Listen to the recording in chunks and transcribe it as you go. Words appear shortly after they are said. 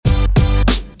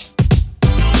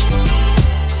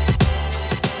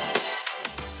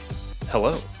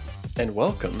Hello, and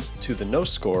welcome to the No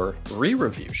Score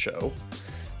Re-Review Show.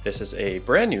 This is a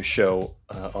brand new show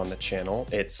on the channel.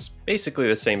 It's basically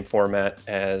the same format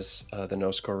as the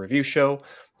No Score Review Show,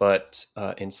 but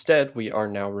instead we are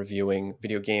now reviewing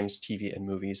video games, TV, and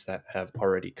movies that have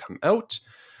already come out.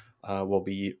 We'll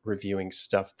be reviewing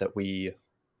stuff that we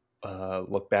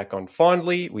look back on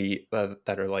fondly,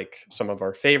 that are like some of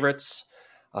our favorites,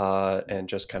 and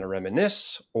just kind of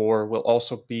reminisce. Or we'll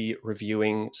also be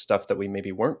reviewing stuff that we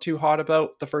maybe weren't too hot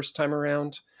about the first time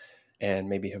around, and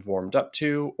maybe have warmed up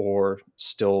to, or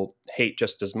still hate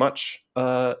just as much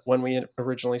when we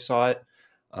originally saw it.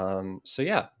 So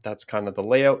yeah, that's kind of the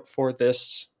layout for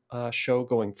this show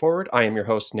going forward. I am your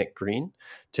host, Nick Green.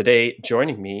 Today,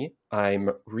 joining me, I'm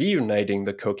reuniting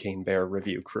the Cocaine Bear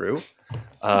review crew.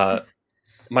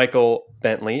 Michael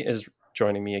Bentley is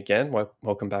joining me again.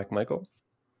 Welcome back, Michael.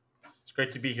 It's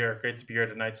great to be here. Great to be here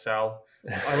tonight, Sal.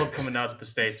 I love coming out to the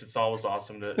States. It's always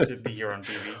awesome to be here on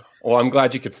TV. Well, I'm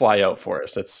glad you could fly out for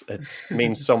us. It's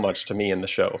means so much to me and the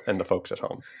show and the folks at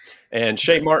home. And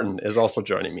Shay Martin is also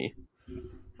joining me.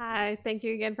 Hi, thank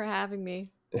you again for having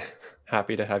me.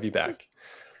 Happy to have you back.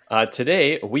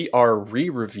 Today, we are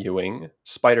re-reviewing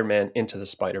Spider-Man Into the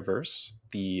Spider-Verse,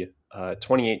 the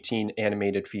 2018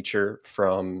 animated feature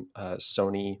from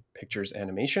Sony Pictures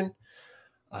Animation.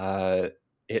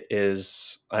 It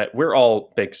is. We're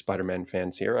all big Spider-Man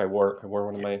fans here. I wore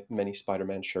one of my many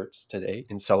Spider-Man shirts today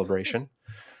in celebration.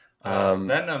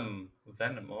 Venom.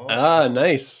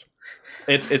 Nice.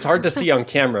 It's hard to see on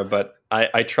camera, but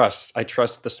I trust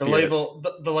the spirit.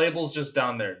 The label's just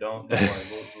down there. Don't worry.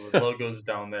 The logo's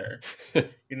down there.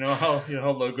 You know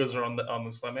how logos are on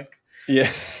the stomach. Yeah,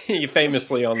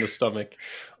 famously on the stomach,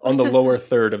 on the lower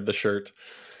third of the shirt.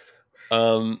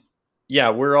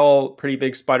 Yeah, we're all pretty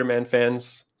big Spider-Man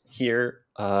fans here,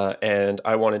 and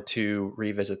I wanted to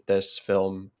revisit this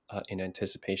film in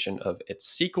anticipation of its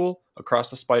sequel, Across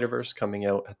the Spider-Verse, coming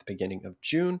out at the beginning of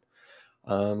June.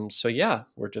 So yeah,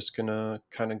 we're just gonna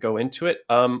kind of go into it.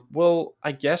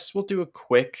 I guess we'll do a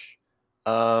quick.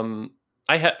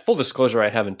 I had full disclosure, I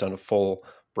haven't done a full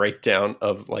breakdown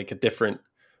of like a different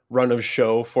run of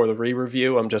show for the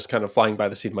re-review. I'm just kind of flying by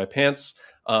the seat of my pants.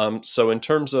 So in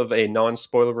terms of a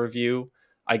non-spoiler review,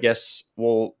 I guess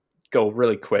we'll go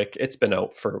really quick. It's been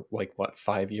out for like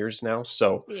 5 years now.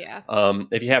 So Yeah,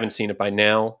 if you haven't seen it by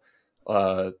now,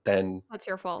 then that's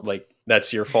your fault. like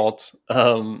that's your fault.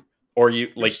 Or you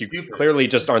Stupid. clearly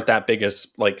just aren't that big a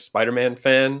like Spider-Man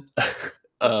fan.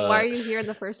 Why are you here in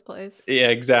the first place? Yeah,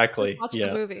 exactly. Just watch Yeah.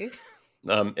 the movie.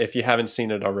 If you haven't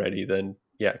seen it already, then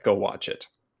yeah, go watch it.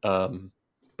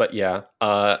 But yeah,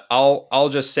 I'll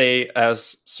just say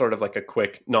as sort of like a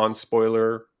quick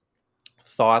non-spoiler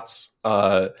thoughts.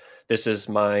 This is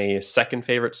my second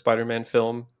favorite Spider-Man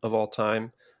film of all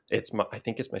time. I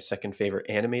think it's my second favorite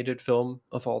animated film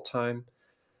of all time.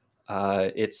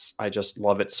 I just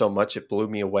love it so much. It blew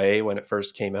me away when it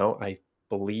first came out. I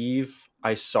believe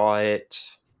I saw it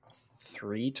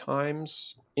 3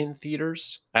 times in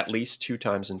theaters, at least 2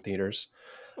 times in theaters.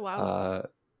 Wow.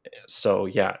 So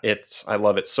yeah, I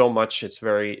love it so much. It's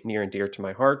very near and dear to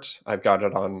my heart. I've got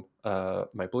it on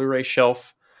my Blu-ray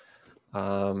shelf.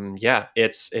 Yeah,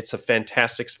 it's a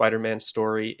fantastic Spider-Man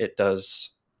story. It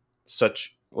does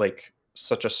such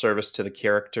a service to the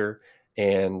character,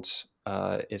 and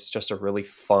it's just a really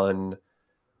fun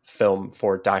film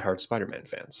for diehard Spider-Man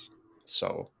fans.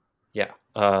 So yeah,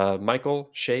 Michael,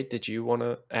 Shay, did you want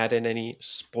to add in any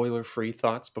spoiler-free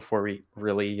thoughts before we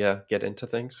really get into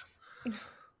things?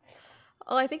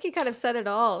 Well, I think you kind of said it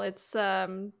all.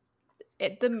 The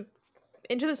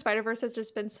Into the Spider-Verse has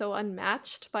just been so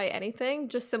unmatched by anything.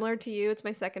 Just similar to you, it's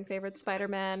my second favorite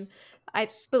Spider-Man. I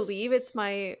believe it's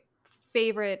my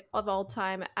favorite of all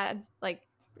time like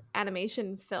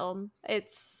animation film.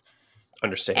 It's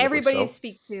Understandably everybody you so.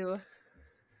 speak to.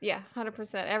 Yeah,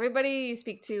 100%. Everybody you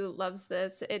speak to loves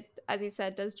this. It, as you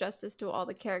said, does justice to all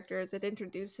the characters. It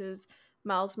introduces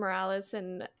Miles Morales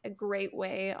in a great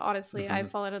way. Honestly, Mhm.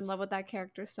 I've fallen in love with that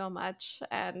character so much,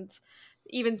 and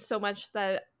even so much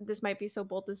that this might be so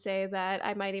bold to say that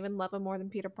I might even love him more than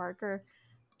Peter Parker.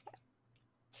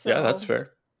 Yeah, that's So,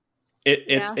 fair.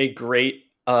 It's yeah. a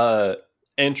great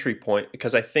entry point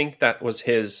because I think that was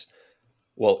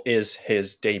is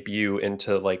his debut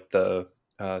into like the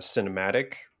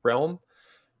cinematic realm,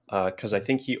 because I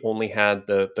think he only had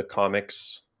the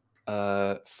comics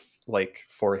like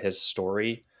for his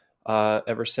story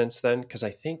ever since then, because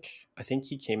I think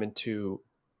he came into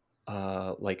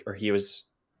like, or he was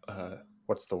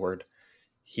what's the word,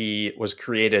 he was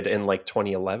created in like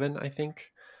 2011, I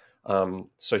think.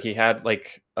 So he had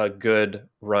like a good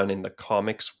run in the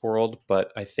comics world,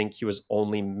 but I think he was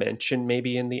only mentioned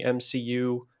maybe in the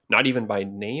MCU, not even by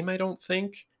name, I don't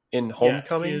think, in Yeah,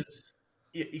 Homecoming.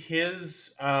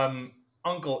 his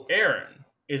uncle Aaron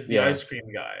is the Yeah, ice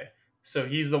cream guy. So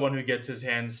he's the one who gets his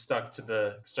hands stuck to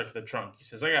the trunk. He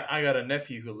says, "I got a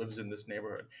nephew who lives in this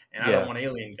neighborhood, and I don't yeah, want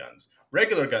alien guns.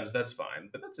 Regular guns, that's fine,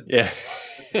 but that's a yeah. different thought.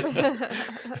 That's a different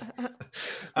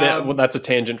Yeah, well, um, that's a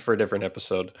tangent for a different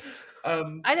episode.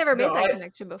 I never no, made that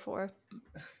connection before.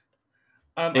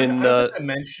 In I don't think I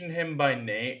mentioned him by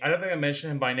name. I don't think I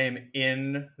mentioned him by name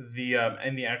in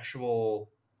the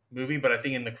actual movie, but I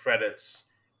think in the credits,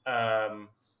 um,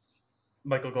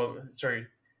 Michael Glover. Sorry,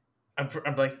 I'm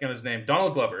blanking on his name.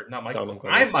 Donald Glover, not Michael Donald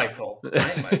Glover. Glover. I'm Michael.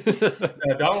 I'm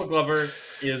Michael. Donald Glover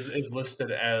is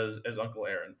listed as Uncle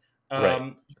Aaron.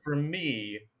 Right. For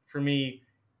me,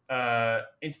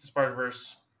 Into the Spider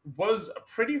Verse was a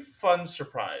pretty fun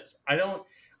surprise. I don't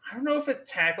know if it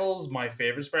tackles my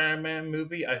favorite Spider-Man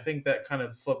movie. I think that kind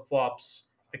of flip flops.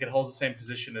 Like it holds the same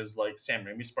position as like Sam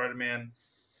Raimi Spider-Man,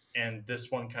 and this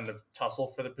one kind of tussle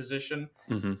for the position.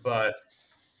 Hmm. But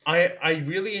I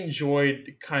really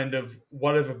enjoyed kind of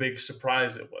what of a big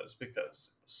surprise it was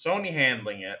because Sony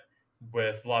handling it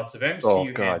with lots of Oh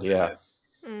MCU God, hands in yeah. it,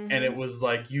 and Hmm. it was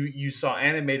like you saw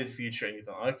animated feature and you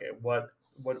thought, okay,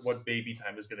 what baby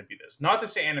time is going to be this? Not to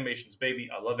say animation's baby.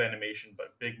 I love animation,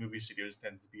 but big movie studios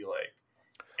tend to be like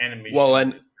Well, animation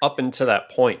and is up until that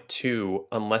point too,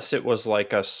 unless it was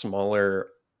like a smaller,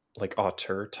 like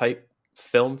auteur type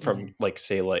film from Mhm. like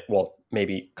say like well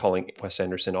maybe calling Wes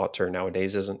Anderson auteur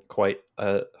nowadays isn't quite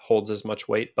holds as much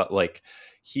weight, but like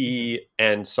Mhm. he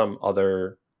and some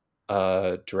other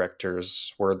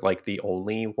directors were like the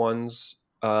only ones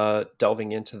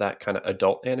delving into that kind of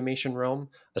adult animation realm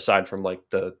aside from like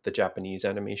the Japanese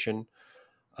animation.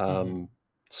 Mhm. um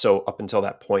so up until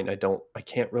that point I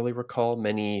can't really recall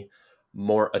many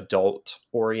more adult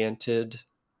oriented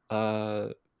uh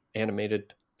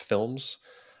animated films.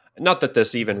 Not that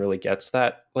this even Mhm. really gets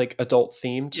that like adult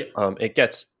themed. Yeah, It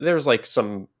gets there's like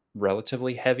some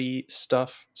relatively heavy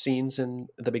stuff scenes in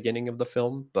the beginning of the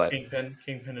film, but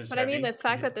Kingpin is But I mean, the heavy. He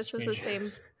fact that hits the this was screen. the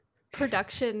same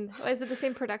production, is it the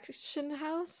same production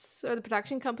house or the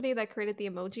production company that created the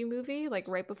Emoji Movie, like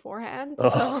right beforehand?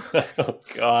 So, oh, oh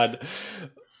god.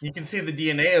 You can see the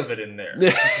DNA of it in there.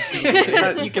 Yeah, You can see the DNA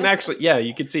of it. you can actually, yeah,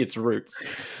 you can see its roots.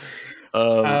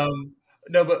 um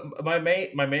No, but my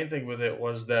main thing with it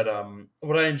was that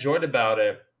what I enjoyed about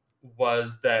it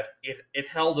was that it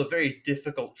held a very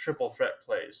difficult triple threat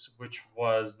place, which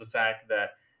was the fact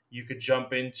that you could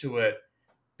jump into it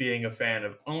being a fan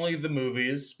of only the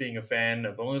movies, being a fan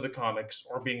of only the comics,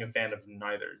 or being a fan of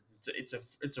neither.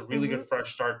 It's a really good hmm.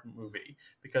 fresh start movie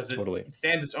because it, Totally. it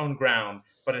stands its own ground,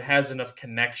 but it has enough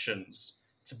connections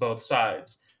to both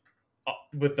sides.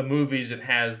 With the movies, it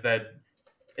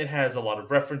has a lot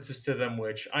of references to them,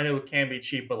 which I know it can be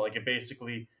cheap, but like it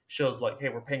basically shows like, hey,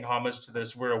 we're paying homage to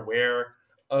this. We're aware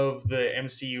of the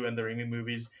MCU and the Raimi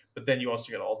movies, but then you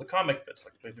also get all the comic bits.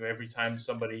 Like they do every time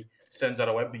somebody sends out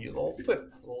a web, you a little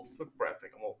flip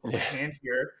graphic, and we'll put my Yeah. hand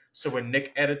here. So when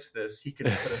Nick edits this, he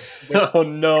can put a quick Oh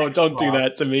no, text don't do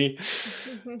that to box me.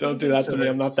 Don't do that so to me. that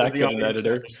I'm not so that the good an audience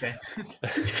can editor. understand.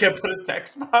 You can put a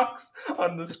text box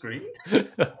on the screen.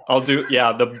 I'll do,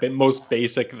 yeah, the most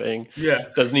basic thing. Yeah,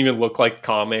 Doesn't even look like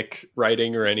comic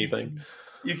writing or anything.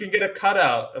 you can get a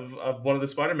cutout of one of the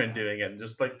Spider-Man doing it and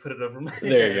just like put it over my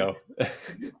There you hand.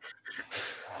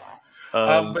 go.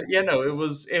 um But yeah, no, it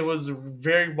was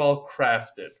very well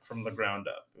crafted from the ground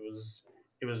up.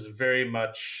 It was very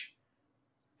much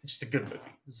just a good movie.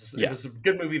 It yeah, was a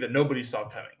good movie that nobody saw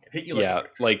coming. It hit you like a yeah,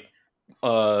 freight train. like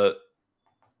uh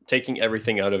taking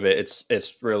everything out of it,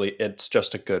 it's really it's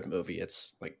just a good movie.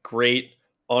 It's like great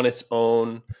on its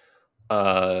own,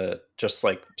 just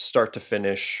like start to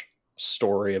finish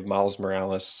story of Miles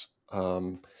Morales.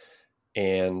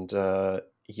 And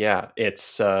yeah, it's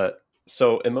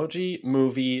so Emoji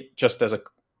Movie, just as a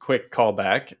quick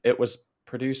callback, it was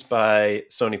produced by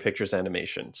Sony Pictures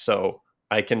Animation, so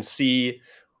I can see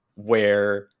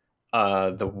where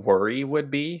the worry would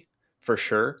be for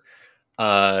sure.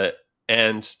 uh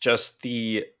and just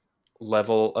the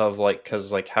level of like,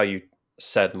 because like how you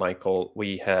said, Michael,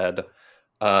 we had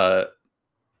uh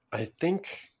I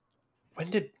think,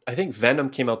 I think Venom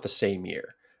came out the same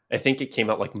year. I think it came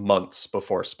out like months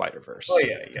before Spider Oh Verse.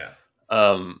 yeah, yeah.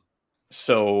 um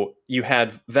so you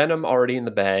had Venom already in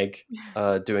the bag,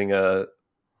 doing a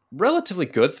relatively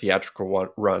good theatrical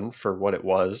run for what it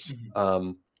was.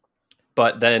 Mhm.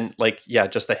 But then like, yeah,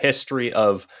 just the history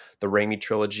of the Raimi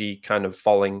trilogy kind of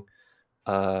falling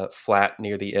flat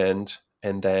near the end,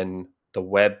 and then the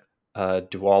web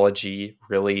duology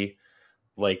really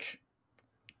like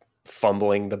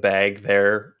fumbling the bag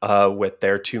there with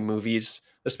their two movies,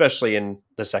 especially in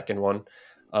the second one.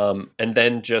 And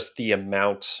then just the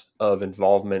amount of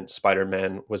involvement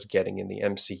Spider-Man was getting in the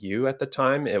MCU at the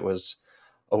time. It was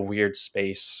a weird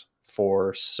space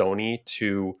for Sony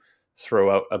to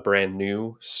throw out a brand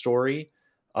new story,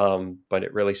 but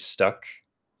it really stuck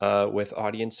with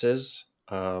audiences.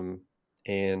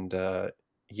 And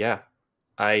yeah,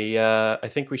 I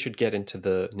think we should get into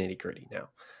the nitty gritty now.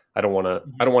 I don't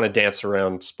want to dance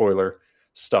around spoiler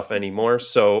stuff anymore.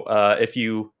 So if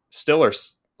you still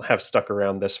have stuck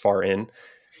around this far in,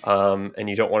 and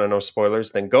you don't want to know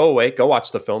spoilers, then go away, go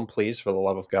watch the film, please, for the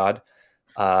love of God,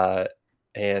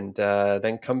 and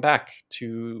then come back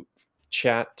to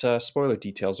chat spoiler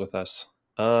details with us.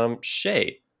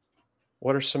 Shay,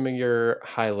 what are some of your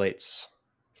highlights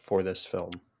for this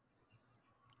film?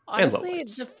 Honestly,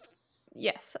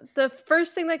 yes, the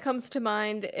first thing that comes to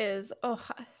mind is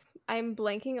I'm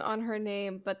blanking on her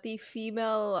name, but the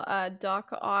female Doc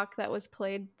Ock that was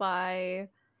played by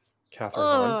Catherine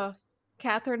Hahn.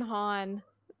 Catherine Hahn.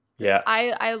 Yeah,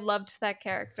 I loved that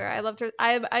character. I loved her.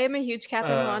 I am a huge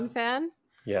Catherine Hahn fan.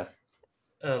 Yeah.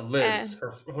 Liz.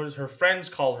 Her friends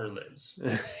call her Liz.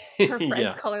 Her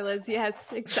friends call her Liz.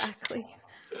 Yes, exactly.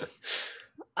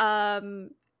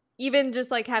 Even just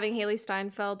like having Haley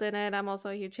Steinfeld in it, I'm also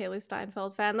a huge Haley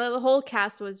Steinfeld fan. The whole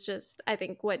cast was just, I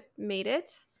think, what made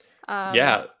it.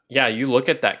 Yeah. You look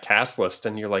at that cast list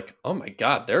and you're like, oh my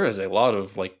God, there is a lot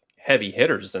of like heavy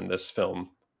hitters in this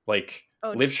film. Like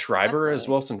Liv Schreiber as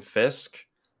Wilson Fisk.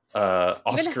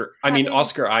 Oscar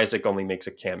Isaac only makes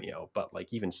a cameo, but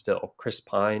like even still, Chris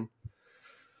Pine.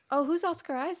 Oh, who's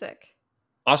Oscar Isaac?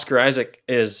 Oscar Isaac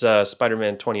is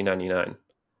Spider-Man 2099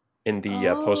 in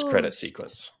the post-credit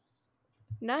sequence.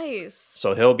 Nice.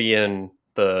 So he'll be in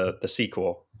the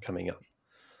sequel coming up.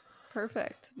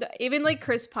 Perfect. Even like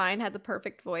Chris Pine had the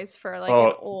perfect voice for like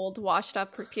an old,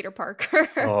 washed-up Peter Parker.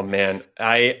 Oh man,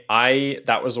 I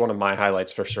that was one of my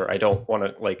highlights for sure. I don't want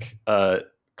to like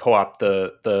co-opt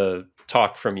the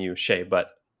talk from you, Shay,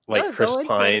 but like Chris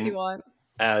Pine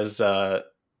as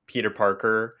Peter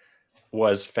Parker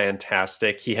was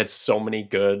fantastic. He had so many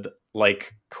good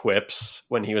like quips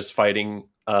when he was fighting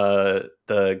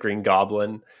the Green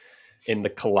Goblin in the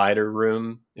Collider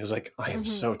room. It was like, I am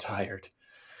so tired.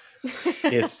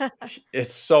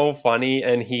 It's so funny,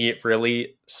 and he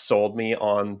really sold me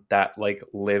on that like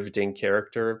lived in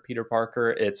character of Peter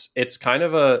Parker. It's kind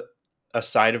of a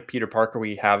side of Peter Parker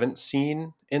we haven't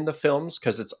seen in the films,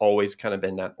 because it's always kind of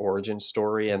been that origin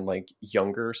story and like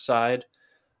younger side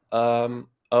of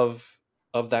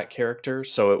that character.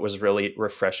 So it was really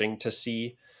refreshing to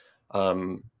see.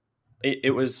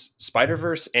 It was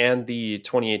Spider-Verse and the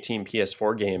 2018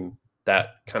 PS4 game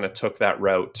that kind of took that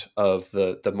route of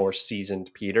the more seasoned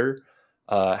Peter,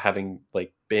 having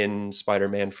like been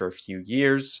Spider-Man for a few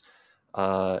years,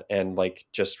 and like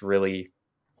just really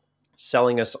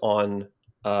selling us on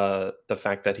the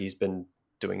fact that he's been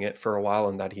doing it for a while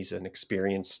and that he's an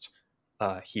experienced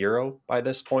hero by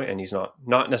this point, and he's not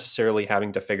necessarily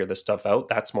having to figure this stuff out.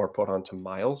 That's more put onto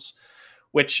Miles,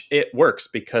 which it works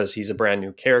because he's a brand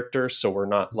new character. So we're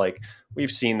not like,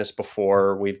 we've seen this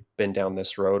before, we've been down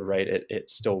this road, right? It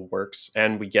still works,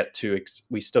 and we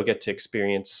still get to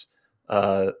experience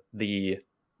the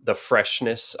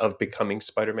freshness of becoming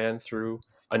Spider-Man through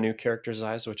a new character's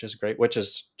eyes, which is great, which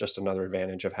is just another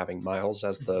advantage of having Miles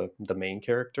as the main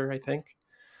character, I think.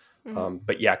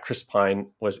 But yeah, Chris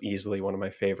Pine was easily one of my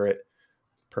favorite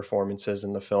performances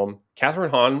in the film.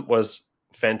 Catherine Hahn was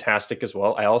fantastic as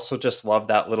well. I also just love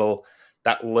that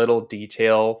little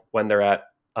detail when they're at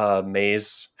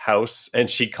May's house and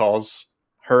she calls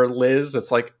her Liz.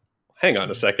 It's like, hang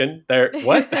on a second, there,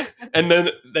 what? And then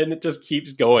it just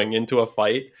keeps going into a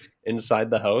fight inside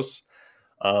the house.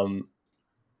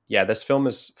 Yeah, this film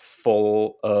is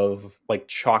full of like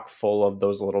chock full of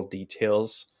those little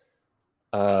details.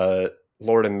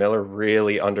 Lord and Miller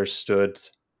really understood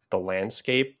the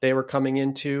landscape they were coming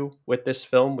into with this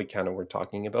film. We kind of were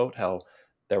talking about how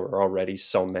there were already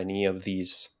so many of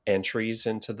these entries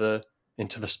into the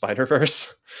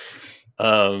Spider-Verse.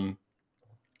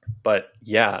 But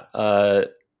yeah,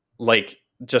 like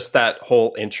just that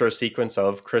whole intro sequence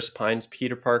of Chris Pine's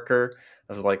Peter Parker,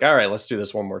 I was like, all right, let's do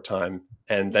this one more time.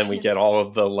 And then we get all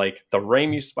of the like the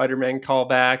Raimi Spider-Man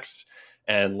callbacks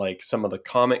and like some of the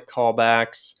comic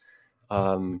callbacks.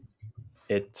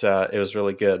 It was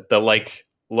really good. The like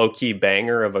low-key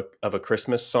banger of a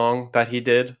Christmas song that he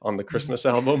did on the Christmas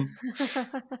album.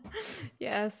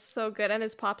 Yes, so good. And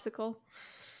his popsicle.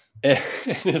 And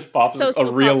his popsicle,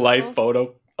 a real life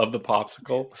photo of the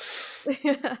popsicle.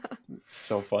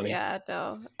 So funny. Yeah,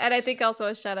 no. And I think also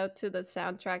a shout out to the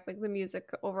soundtrack, like the music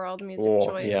overall, the music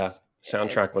Oh yeah, choice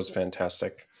is soundtrack was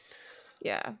fantastic.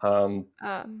 yeah. Um,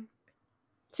 Um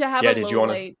to have a yeah, did you low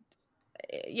want to? light,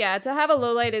 yeah, to have a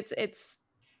low light, it's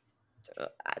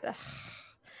uh,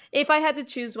 if I had to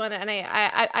choose one, and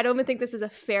I don't even think this is a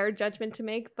fair judgment to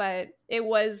make, but it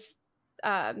was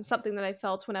something that I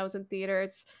felt when I was in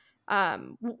theaters.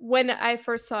 When I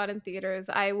first saw it in theaters,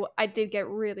 I did get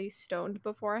really stoned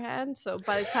beforehand. So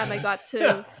by the time I got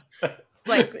to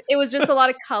like, it was just a lot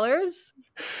of colors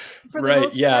for the Right.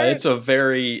 most Yeah, part. it's a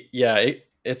very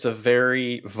it's a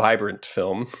very vibrant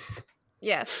film.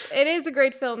 Yes, it is a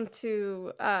great film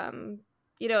to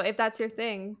if that's your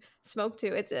thing, smoke to.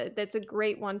 It's a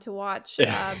great one to watch.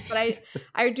 Yeah. But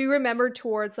I do remember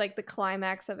towards like the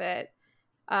climax of it,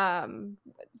 um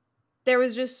there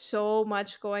was just so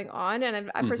much going on,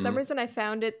 and for some Hmm. reason I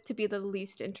found it to be the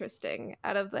least interesting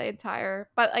out of the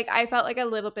entire, but like I felt like a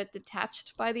little bit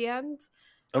detached by the end.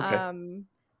 Okay. um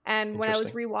and when I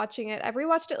was Interesting. rewatching it, I've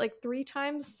rewatched it like 3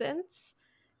 times since,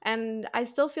 and I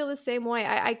still feel the same way.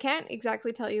 I can't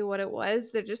exactly tell you what it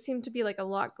was. There just seemed to be like a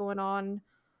lot going on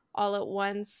all at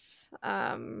once.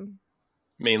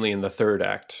 Mainly in the third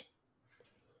act.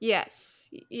 Yes,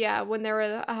 yeah, when there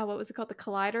were what was it called, the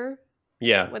collider,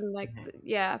 Yeah. when like Mhm.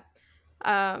 yeah.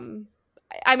 um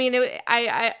I mean,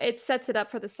 it sets it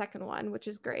up for the second one, which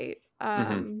is great.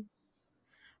 Hmm.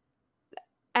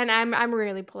 And I'm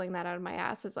really pulling that out of my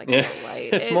ass as like a Yeah. low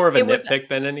light. It's more of a It was nitpick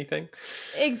than anything.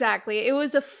 exactly, it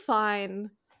was a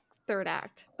fine third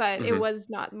act, but it Hmm. was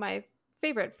not my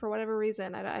favorite for whatever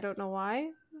reason. I don't know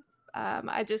why.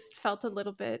 I just felt a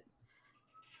little bit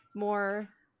more,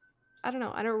 I don't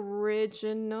know, an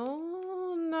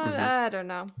original. No, Hmm. I don't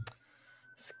know.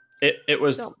 It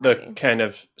was Don't mind the me. kind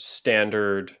of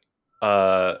standard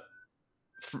uh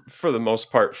for the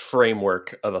most part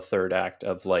framework of a third act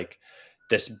of like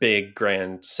this big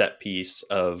grand set piece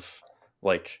of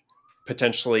like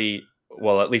potentially,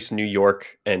 well, at least New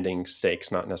York ending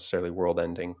stakes, not necessarily world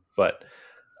ending, but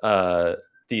uh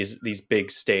these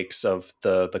big stakes of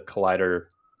the collider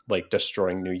like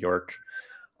destroying New York.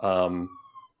 um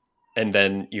and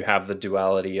then you have the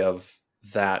duality of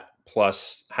that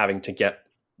plus having to get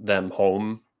them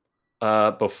home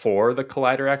before the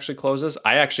collider actually closes.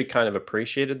 I actually kind of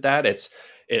appreciated that.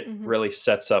 It Hmm. really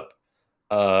sets up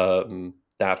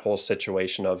that whole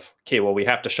situation of, okay, well, we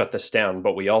have to shut this down,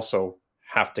 but we also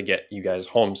have to get you guys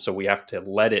home, so we have to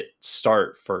let it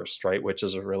start first, right? Which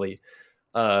is a really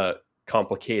uh,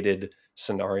 complicated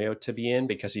scenario to be in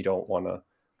because you don't want to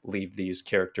leave these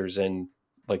characters in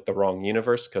like the wrong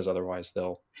universe because otherwise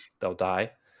they'll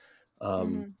die.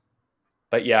 Um, Hmm.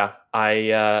 but yeah,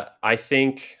 I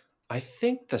think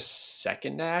the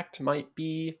second act might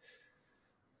be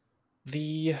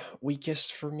the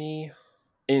weakest for me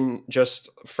in just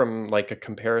from like a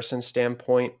comparison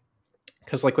standpoint,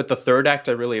 because like with the third act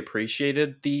I really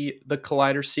appreciated the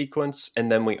collider sequence,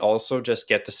 and then we also just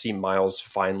get to see Miles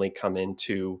finally come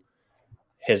into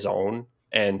his own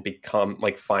and become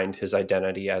like find his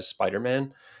identity as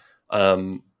Spider-Man.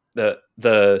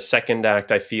 The second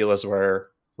act I feel is where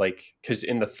like, because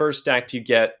in the first act you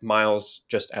get Miles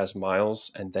just as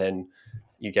Miles, and then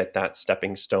you get that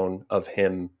stepping stone of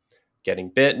him getting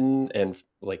bitten and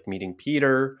like meeting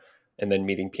Peter, and then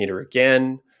meeting Peter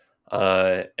again,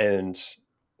 and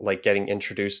like getting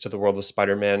introduced to the world of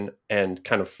Spider-Man and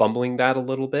kind of fumbling that a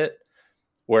little bit,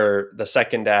 where the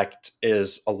second act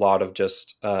is a lot of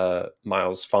just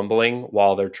Miles fumbling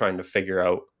while they're trying to figure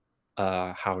out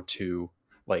how to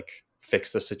like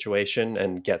fix the situation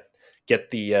and get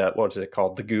the what is it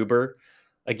called, the goober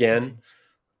again. Mhm.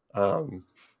 um,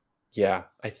 yeah,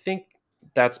 I think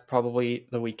that's probably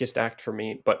the weakest act for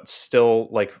me, but still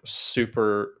like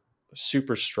super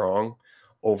strong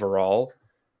overall.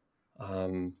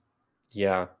 um,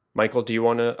 yeah, Michael, do you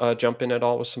want to jump in at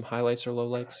all with some highlights or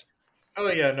lowlights? Oh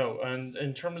yeah, no. And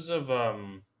in terms of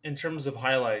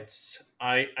highlights,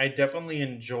 I definitely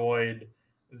enjoyed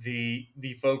the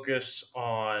focus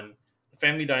on the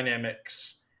family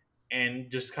dynamics and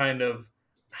just kind of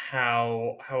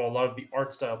how a lot of the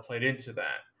art style played into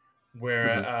that,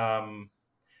 where Hmm.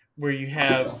 where you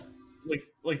have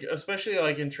like especially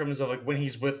like in terms of like when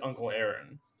he's with Uncle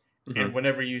Aaron, and Hmm.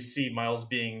 whenever you see Miles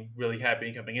being really happy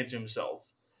and coming into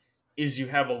himself, is you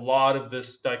have a lot of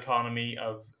this dichotomy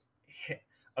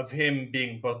of him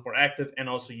being both more active and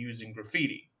also using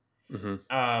graffiti. Hmm.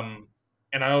 Um,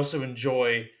 and I also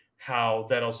enjoy how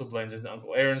that also blends into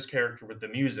Uncle Aaron's character with the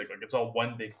music. Like it's all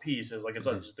one big piece. It's like it's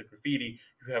not Mhm. just the graffiti.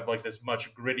 You have like this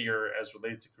much grittier as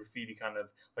related to graffiti kind of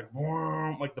like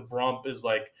the Bromp is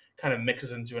like kind of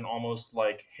mixes into an almost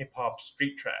like hip hop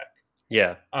street track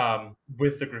Yeah.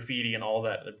 with the graffiti and all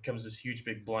that. It becomes this huge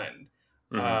big blend.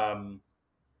 Hmm. Um,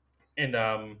 and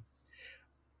I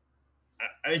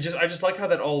just like how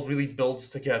that all really builds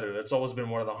together. That's always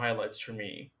been one of the highlights for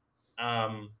me.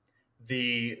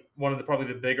 The one of the probably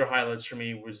the bigger highlights for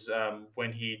me was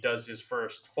when he does his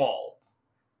first fall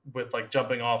with like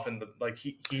jumping off and the like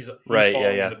he's Right. Yeah. falling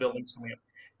and Yeah. the building's coming up,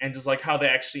 and just like how they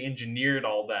actually engineered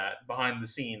all that behind the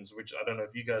scenes, which I don't know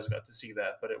if you guys got to see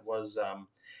that, but it was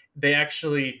they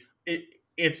actually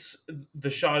it's the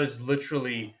shot is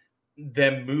literally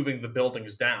them moving the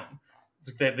buildings down. It's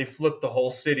like they flipped the whole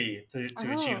city to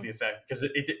achieve Oh. the effect because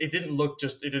it didn't look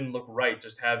right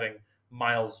just having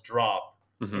Miles drop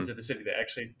Hmm. into the city.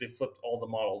 They flipped all the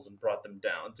models and brought them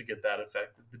down to get that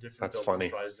effect of the different That's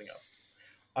buildings funny. rising up.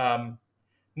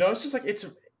 No, it's just like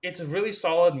it's a really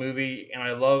solid movie, and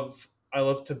I love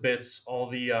to bits all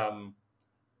the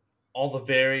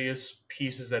various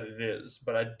pieces that it is.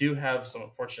 But I do have some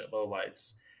unfortunate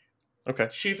lowlights. Okay.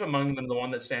 Chief among them, the one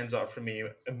that stands out for me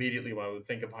immediately when I would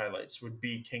think of highlights would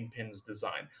be Kingpin's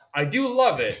design. I do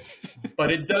love it, but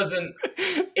it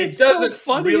It's so doesn't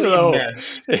funny really though.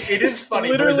 mesh. It is It's funny,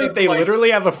 but it literally doesn't they like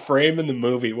literally have a frame in the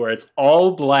movie where it's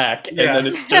all black and yeah. then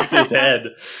it's just his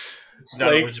head. It's not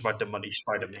Like always about the money,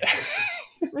 Spider Man.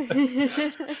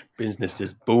 business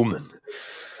is booming.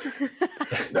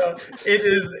 No,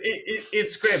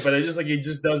 it's great, but it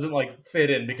just doesn't like fit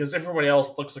in because everybody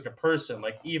else looks like a person.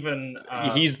 Like even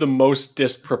He's the most yeah,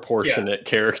 disproportionate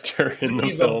character in the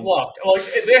he's a film. block. Like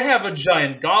they have a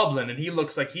giant goblin, and he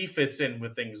looks like he fits in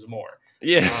with things more.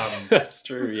 Yeah, Um, that's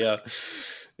true. Yeah.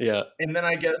 Yeah. and then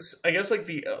I guess like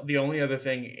the only other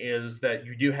thing is that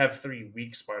you do have 3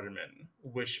 weak Spider-Man,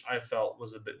 which I felt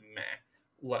was a bit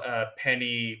meh.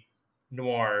 Penny,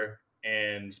 Noir,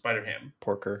 and Spider Ham.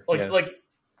 Porker. Like Yeah. like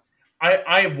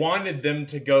I wanted them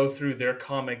to go through their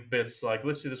comic bits. Like,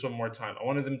 let's do this one more time. I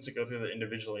wanted them to go through them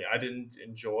individually. I didn't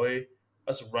enjoy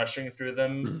us rushing through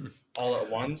them Mhm. all at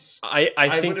once. I I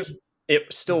would think have.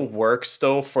 it still works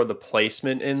though for the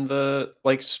placement in the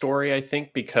like story, I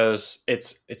think, because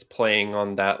it's playing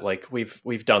on that like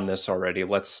we've done this already.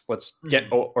 Let's get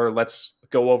Mhm. or let's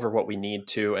go over what we need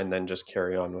to and then just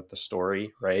carry on with the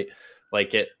story, right?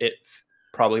 Like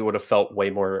probably would have felt way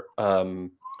more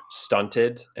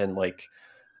stunted and like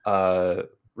uh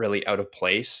really out of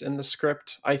place in the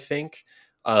script, I think.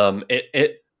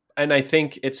 It and I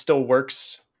think it still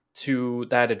works to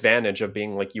that advantage of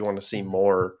being like you want to see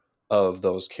more of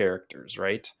those characters,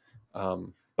 right?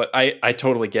 But I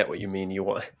totally get what you mean. You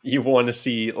want to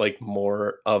see like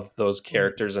more of those Mhm.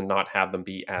 characters and not have them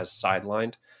be as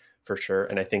sidelined for sure.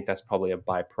 And I think that's probably a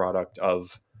byproduct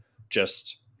of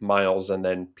just Miles and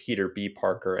then Peter B.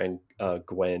 Parker and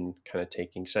Gwen kind of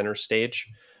taking center stage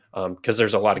because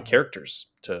there's a lot of Mhm.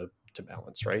 characters to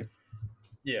balance, right?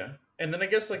 Yeah, and then I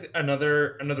guess like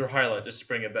another highlight, just to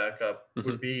bring it back up,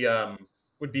 Hmm.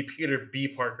 would be Peter B.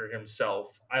 Parker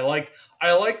himself. I like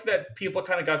that people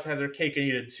kind of got to have their cake and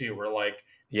eat it too. Where like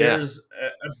Yeah, there's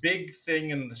a big thing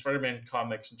in the Spider-Man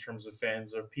comics in terms of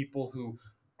fans of people who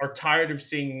are tired of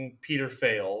seeing Peter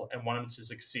fail and want him to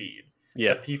succeed.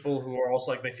 yeah, But people who are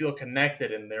also like they feel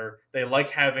connected and they like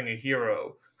having a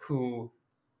hero who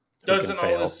who can doesn't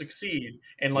always fail? succeed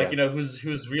and like Yeah,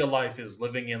 whose real life is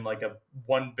living in like a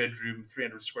 1 bedroom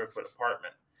 300 square foot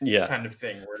apartment yeah. kind of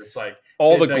thing where it's like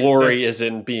All the glory that's is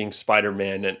in being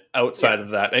Spider-Man, and yeah. outside of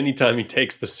that, anytime he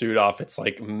takes the suit off, it's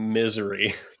like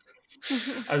misery.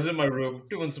 I was in my room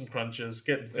doing some crunches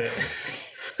getting fit.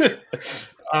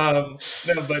 No,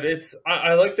 but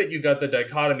I like that you got the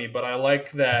dichotomy, but I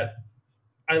like that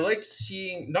I like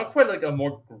seeing not quite like a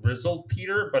more grizzled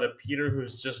Peter, but a Peter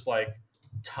who's just like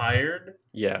tired,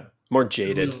 Yeah, more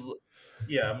jaded. who's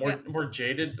yeah, Yeah. more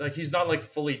jaded. Like he's not like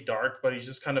fully dark, but he's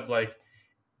just kind of like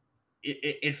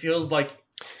it feels like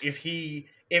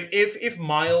if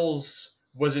Miles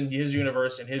was in his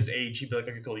universe and his age, he'd be like,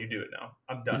 okay, cool, you do it now.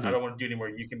 I'm done. I Hmm. don't want to do anymore.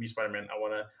 You can be Spider-Man. I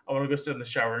wanna go sit in the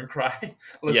shower and cry, Yeah,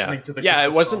 listening to the yeah. It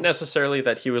Christmas wasn't songs. necessarily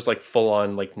that he was like full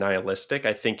on like nihilistic.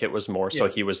 I think it was more so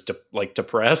Yeah. he was like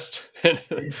depressed and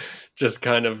Yeah. just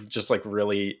kind of just like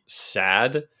really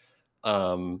sad.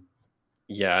 Um,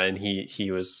 yeah, and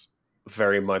he was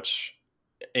very much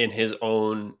in his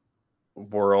own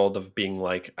world of being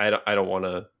like I don't want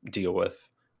to deal with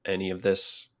any of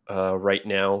this right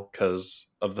now because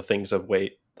of the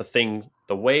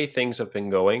way things have been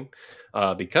going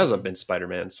because I've Mhm. been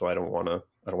Spider-Man, so I don't want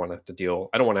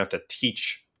to have to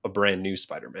teach a brand new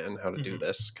Spider-Man how to do Mhm.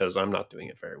 this, because I'm not doing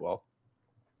it very well.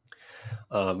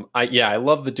 I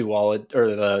love the duality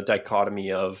or the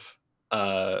dichotomy of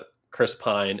Chris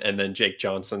Pine and then Jake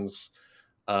Johnson's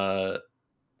uh,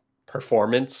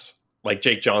 performance. Like,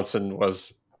 Jake Johnson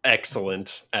was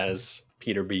excellent as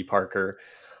Peter B. Parker.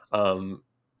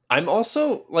 I'm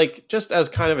also, like, just as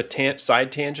kind of a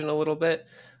side tangent a little bit,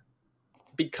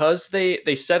 because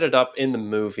they set it up in the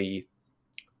movie.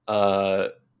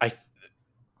 I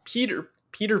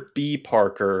Peter B.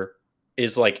 Parker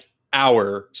is like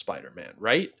our Spider-Man,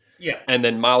 right? Yeah, And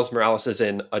then Miles Morales is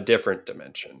in a different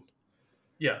dimension.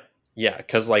 yeah, Yeah,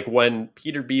 because like when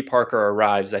Peter B. Parker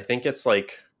arrives, I think it's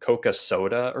like Coca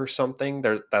Soda or something.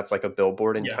 That's like a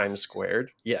billboard in yeah. Times Square.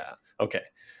 Yeah. Okay.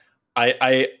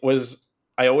 I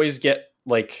always get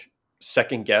like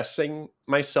second guessing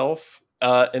myself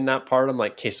in that part. I'm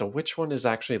like, okay, so which one is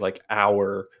actually like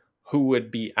who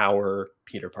would be our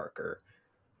Peter Parker?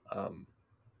 Um,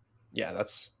 yeah,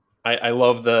 I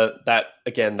love that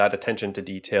again, that attention to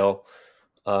detail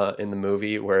in the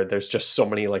movie, where there's just so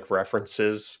many like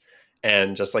references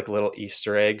and just like little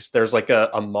Easter eggs. There's like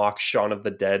a mock Shaun of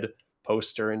the Dead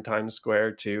poster in Times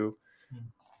Square too.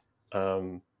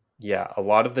 Mm. Yeah, a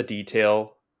lot of the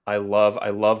detail. I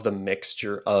love the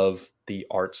mixture of the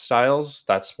art styles.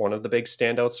 That's one of the big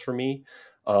standouts for me.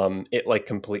 It like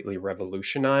completely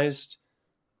revolutionized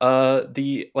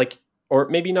the like, or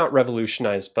maybe not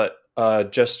revolutionized, but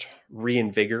just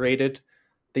reinvigorated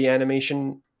the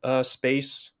animation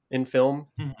space in film.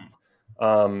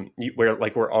 Mhm. Where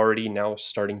like we're already now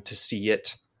starting to see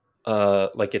it,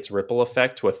 like its ripple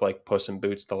effect with like Puss in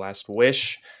Boots: The Last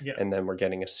Wish, Yeah, and then we're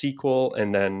getting a sequel,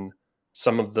 and then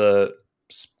some of the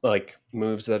like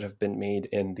moves that have been made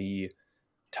in the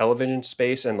television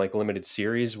space and like limited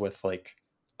series with like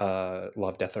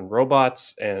Love, Death, and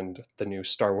Robots and the new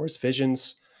Star Wars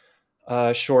Visions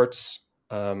shorts.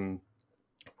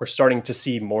 We're starting to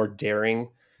see more daring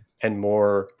and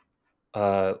more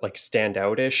like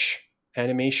standout-ish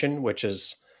animation, which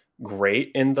is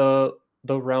great in the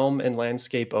realm and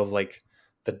landscape of like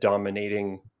the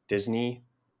dominating Disney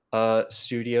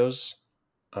studios.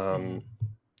 hmm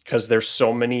Because there's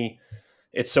so many,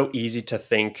 it's so easy to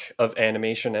think of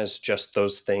animation as just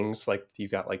those things. Like, you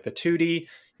got like the 2D,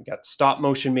 you got stop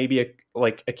motion maybe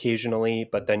like occasionally,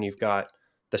 but then you've got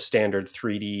the standard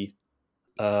 3D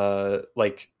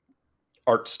like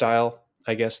art style,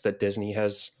 I guess, that Disney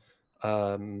has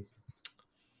um,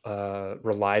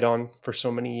 relied on for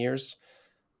so many years.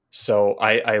 So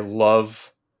I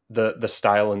love the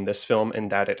style in this film,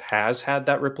 and that it has had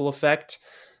that ripple effect.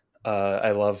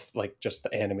 I love like just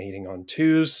the animating on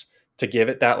twos to give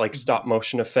it that like stop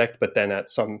motion effect, but then at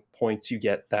some points you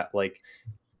get that like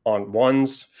on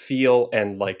ones feel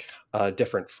and like a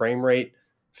different frame rate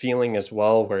feeling as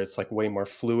well, where it's like way more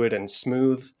fluid and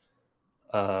smooth.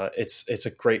 It's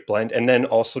a great blend, and then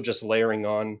also just layering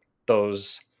on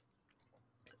those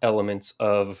elements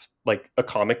of like a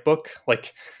comic book.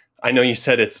 Like, I know you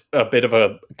said it's a bit of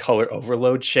a color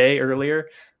overload, Shay, earlier,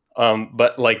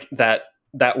 but like that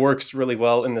works really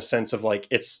well in the sense of like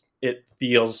it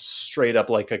feels straight up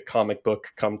like a comic book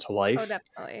come to Oh, life,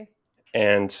 definitely.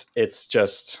 and it's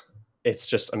just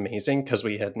amazing because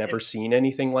we had never If seen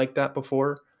anything like that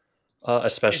before, if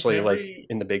especially like memory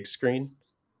in the big screen.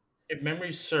 if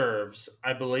memory serves,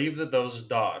 I believe that those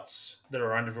dots that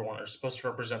are on everyone are supposed to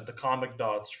represent the comic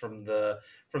dots from the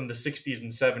 60s and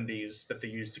 70s that they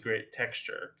used to create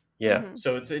texture. Yeah. Hmm.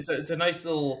 So it's a nice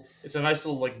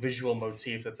little like visual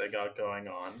motif that they got going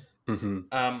on. Hmm.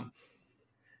 Um,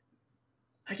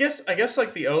 I guess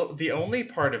like the only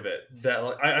part of it that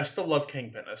like, I still love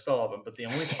Kingpin, I still love him, but the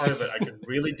only part of it I could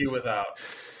really do without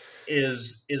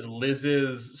is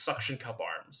Liz's suction cup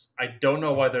arms. I don't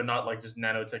know why they're not like just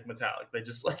nanotech metallic. They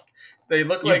just like they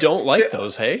look You like don't like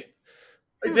those, hey?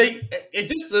 Hmm. it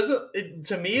just doesn't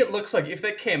to me it looks like if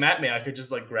they came at me I could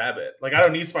just like grab it. Like I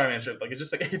don't need Spider-Man shit. Like it's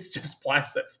just like it's just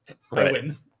plastic. I Right.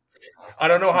 win. I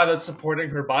don't know how that's supporting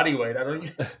her body weight. I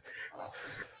don't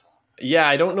Yeah,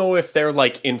 I don't know if they're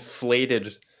like inflated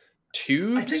I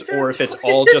tubes think they're or if it's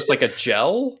all just like a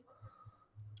gel.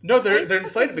 No, I they're guess that's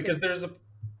inflated a good. because there's a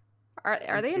Are they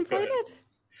go ahead. inflated?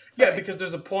 Yeah, Sorry. because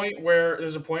there's a point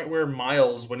where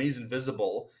Miles, when he's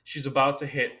invisible, she's about to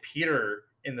hit Peter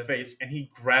in the face, and he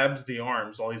grabs the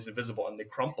arms while he's invisible, and they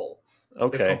crumple. They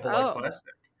Okay. crumple like Oh.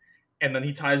 plastic, and then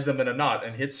he ties them in a knot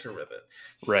and hits her with it.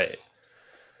 Right.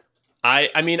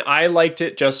 I mean, I liked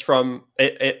it just from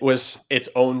it was its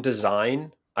own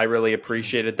design. I really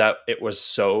appreciated that it was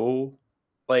so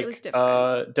It was like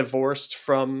different. divorced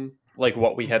from like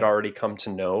what we had Mhm. already come to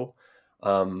know.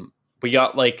 We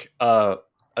got like a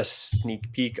a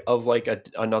sneak peek of like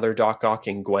another Doc Ock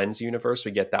in Gwen's universe.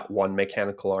 We get that one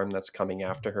mechanical arm that's coming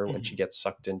after her when she gets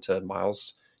sucked into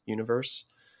Miles' universe.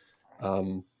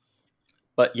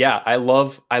 But yeah, I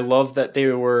love that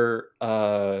they were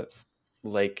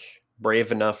like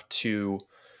brave enough to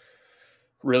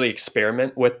really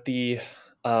experiment with the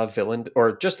villain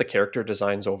or just the character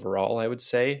designs overall. I would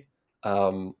say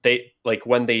they like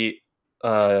when they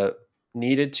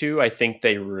needed to. I think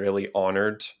they really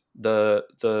honored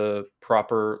the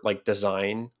proper like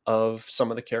design of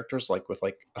some of the characters, like with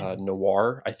like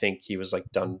Noir. I think he was like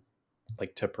done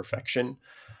like to perfection.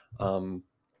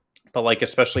 But like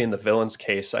especially in the villain's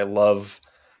case, I love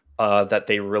that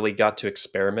they really got to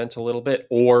experiment a little bit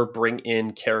or bring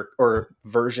in character or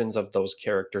versions of those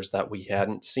characters that we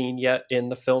hadn't seen yet in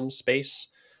the film space,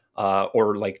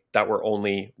 or like that were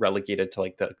only relegated to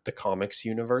like the comics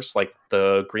universe, like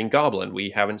the Green Goblin. We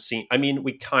haven't seen. I mean,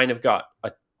 we kind of got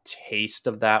a taste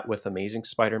of that with Amazing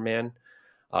Spider-Man,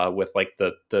 with like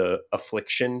the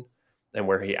affliction and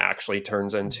where he actually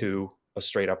turns into a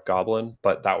straight up goblin.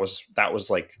 But that was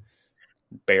like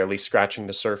barely scratching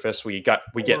the surface. We get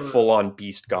full on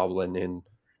Beast Goblin in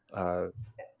or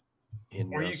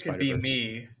you could be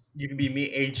me. You can be me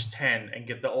age 10 and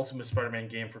get the Ultimate Spider-Man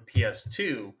game for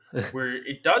PS2, where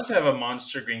it does have a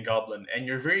monster Green Goblin, and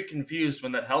you're very confused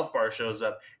when that health bar shows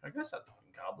up. Like, that's not the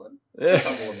Green Goblin. That's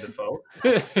not Willem Dafoe.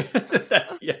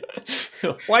 Yeah.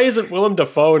 Why isn't Willem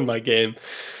Dafoe in my game?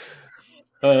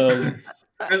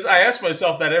 Because I ask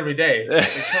myself that every day.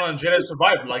 Turn on Jedi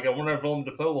Survivor. Like, I wonder if Willem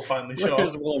Dafoe will finally show up.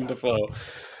 Where's Willem Dafoe?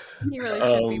 He really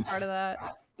should be part of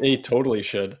that. He totally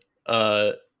should.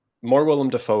 More Willem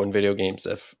Dafoe in video games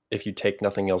if you take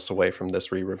nothing else away from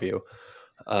this re-review.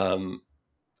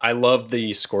 I love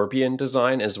the Scorpion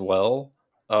design as well.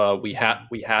 We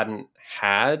hadn't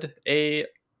had a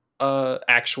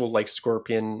actual like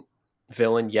Scorpion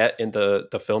villain yet in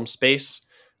the film space.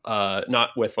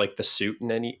 Not with like the suit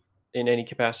in any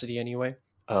capacity anyway.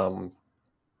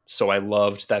 So I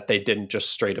loved that they didn't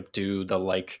just straight up do the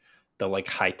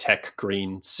high-tech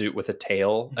green suit with a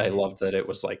tail. Mm-hmm. I loved that it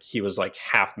was like he was like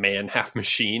half man, half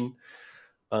machine.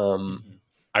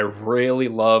 I really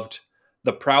loved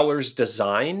the Prowler's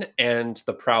design and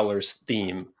the Prowler's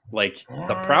theme. Like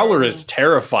the Prowler is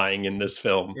terrifying in this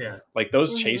film. Yeah. Like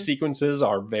those chase sequences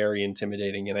are very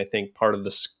intimidating, and I think part of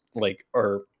this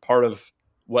part of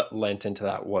what lent into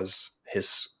that was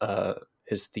his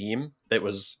theme. It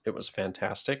was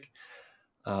fantastic.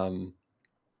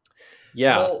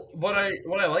 Yeah. Well, what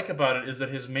I like about it is that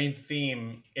his main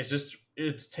theme is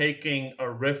it's taking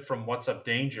a riff from What's Up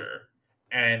Danger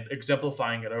and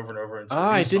exemplifying it over and over.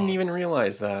 I didn't even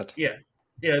realize that. Yeah.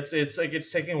 It's like it's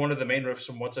taking one of the main riffs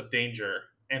from What's Up Danger,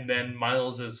 and then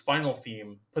Miles's final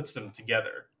theme puts them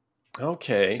together.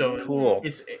 Okay. So cool.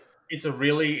 It's a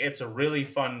really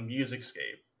fun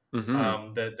musicscape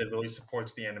that really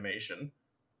supports the animation.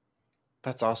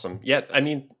 That's awesome. Yeah, I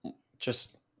mean,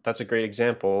 just that's a great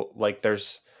example. Like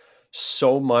there's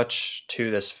so much to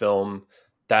this film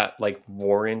that like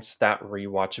warrants that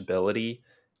rewatchability,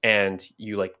 and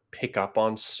you like pick up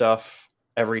on stuff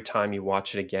every time you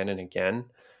watch it again and again.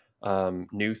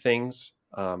 New things.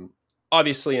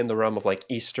 Obviously in the realm of like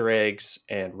Easter eggs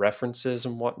and references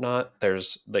and whatnot,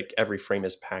 there's like every frame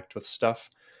is packed with stuff.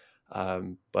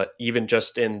 But even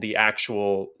just in the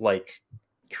actual like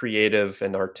creative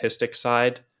and artistic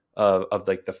side of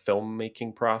like the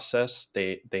filmmaking process,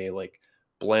 they like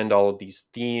blend all of these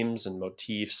themes and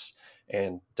motifs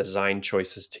and design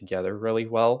choices together really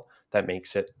well. That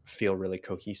makes it feel really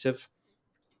cohesive.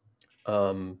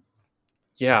 Go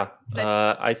ahead.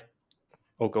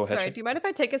 Sorry, do you mind if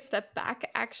I take a step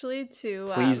back actually to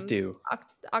please do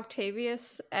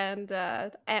Octavius and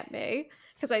Aunt May,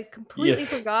 because I completely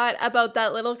forgot about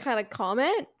that little kind of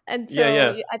comment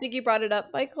until I think you brought it up,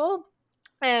 Michael.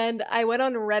 And I went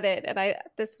on Reddit, and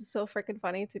this is so freaking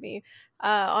funny to me.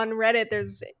 On Reddit,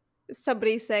 there's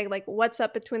somebody saying like, what's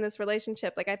up between this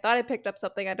relationship? Like, I thought I picked up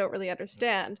something I don't really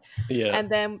understand. Yeah. And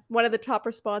then one of the top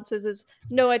responses is,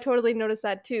 no, I totally noticed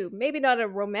that too. Maybe not a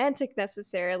romantic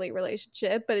necessarily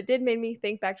relationship, but it did make me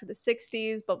think back to the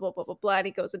 60s, blah, blah, blah, blah, blah. And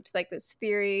he goes into like this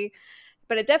theory,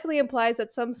 but it definitely implies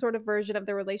that some sort of version of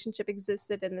the relationship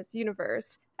existed in this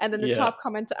universe. And then the top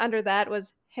comment under that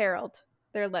was, Harold,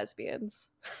 they're lesbians.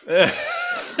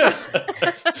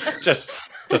 just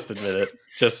admit it.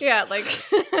 Just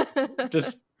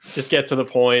just get to the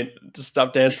point. Just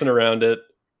stop dancing around it.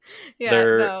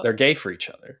 Yeah, they're gay for each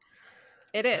other.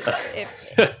 It is.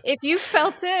 If you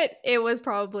felt it, it was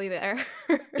probably there.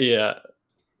 Yeah.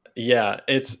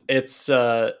 It's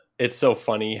so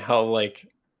funny how like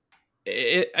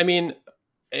I mean,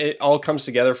 it all comes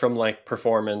together from like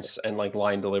performance and like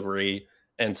line delivery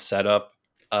and setup,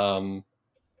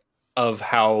 of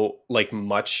how like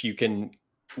much you can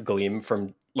glean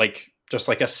from like just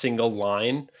like a single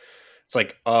line. It's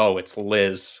like, oh, it's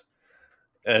Liz.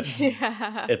 It's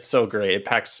Yeah. it's so great. It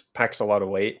packs a lot of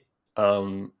weight.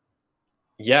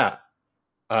 Yeah.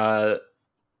 Uh,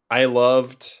 I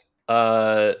loved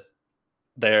their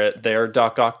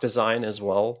Doc Ock design as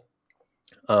well.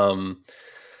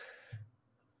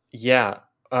 Yeah.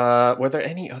 Were there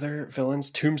any other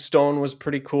villains? Tombstone was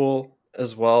pretty cool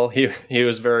as well. He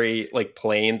was very like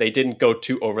plain. They didn't go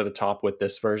too over the top with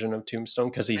this version of Tombstone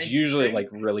because I he's usually think like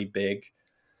really big.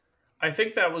 I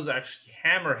think that was actually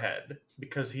Hammerhead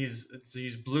because he's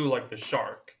blue like the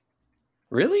shark.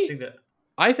 I Really? think that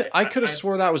I could have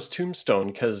swore that was Tombstone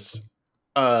because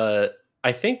I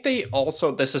think they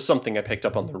also, this is something I picked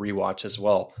up on the rewatch as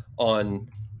well, on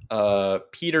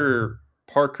Peter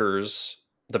Parker's,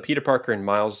 the Peter Parker and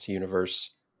Miles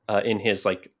universe, in his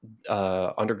like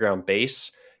underground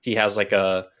base. He has like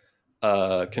a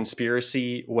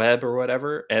conspiracy web or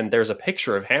whatever, and there's a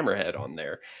picture of Hammerhead on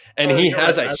there, and Oh, he you're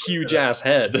has right. a huge ass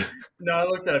head. No, I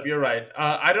looked it up. You're right.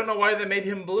 I don't know why they made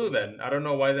him blue. Then I don't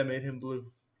know why they made him blue.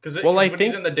 Because Well, I when he's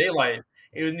think in the daylight,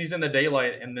 when he's in the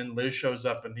daylight, and then Liz shows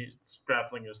up and he's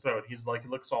grappling his throat. He's like, he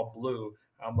looks all blue.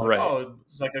 I'm like, right. oh,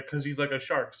 it's like because he's like a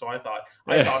shark. So I thought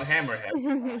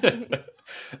Hammerhead.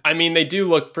 I mean, they do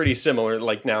look pretty similar.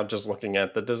 Like now, just looking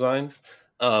at the designs.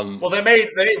 Well, they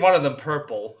made one of them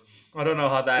purple. I don't know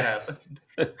how that happened.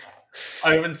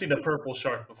 I haven't seen a purple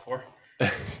shark before.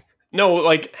 No,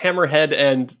 like Hammerhead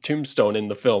and Tombstone in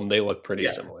the film, they look pretty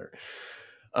similar.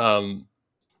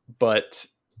 But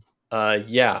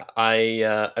yeah,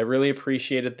 I really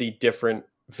appreciated the different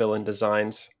villain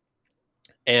designs,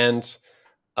 and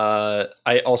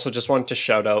I also just wanted to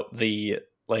shout out the,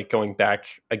 like, going back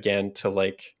again to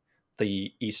like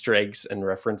the Easter eggs and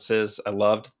references. I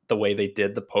loved the way they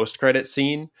did the post-credit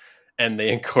scene, and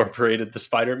they incorporated the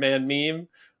Spider-Man meme,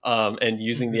 and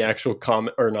using the actual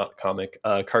cartoon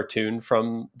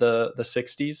from the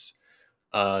 60s.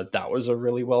 That was a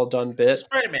really well done bit.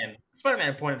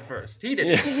 Spider-Man pointed first. He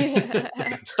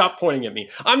didn't. Stop pointing at me.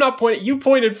 I'm not pointing. You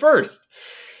pointed first.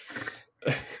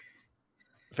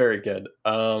 Very good.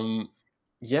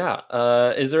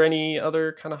 Yeah. Is there any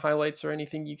other kind of highlights or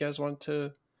anything you guys want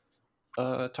to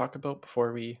talk about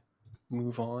before we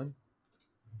move on?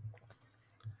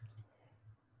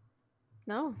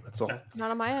 No, that's all.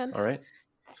 Not on my end. All right.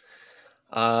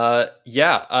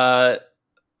 Yeah.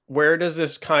 Where does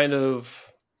this kind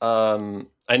of?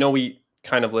 I know we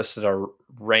kind of listed our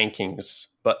rankings,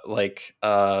 but like,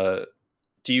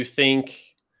 do you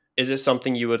think? Is it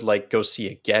something you would like go see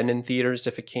again in theaters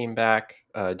if it came back?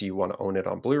 Do you want to own it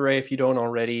on Blu-ray if you don't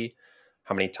already?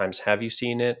 How many times have you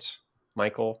seen it,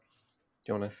 Michael?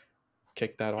 Do you want to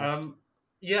kick that off?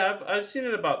 Yeah, I've seen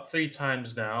it about 3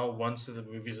 times now. Once to the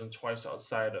movies and twice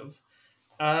outside of.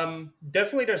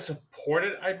 Definitely to support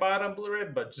it, I bought it on Blu-ray,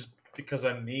 but just because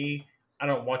I'm me, I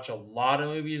don't watch a lot of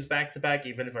movies back to back,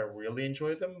 even if I really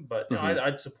enjoy them. But you know,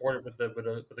 I'd support it with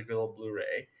a good old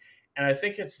Blu-ray. And I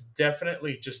think it's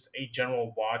definitely just a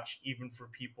general watch, even for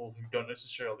people who don't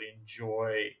necessarily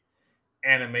enjoy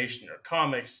animation or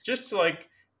comics. Just to like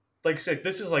I said,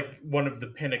 this is like one of the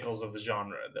pinnacles of the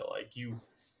genre that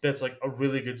that's like a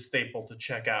really good staple to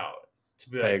check out. To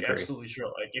be like absolutely sure,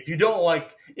 like if you don't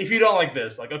like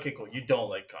this, like okay, cool, you don't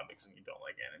like comics and you don't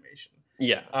like animation.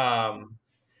 Yeah.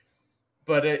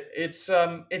 But it's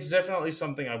definitely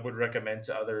something I would recommend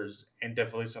to others, and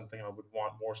definitely something I would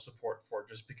want more support for,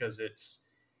 just because it's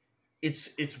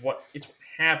what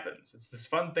happens. It's this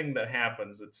fun thing that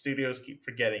happens that studios keep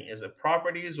forgetting, is that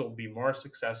properties will be more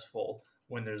successful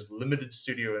when there's limited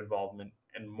studio involvement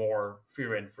and more free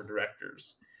rein for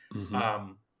directors.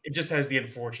 It just has the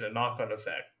unfortunate knock-on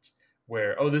effect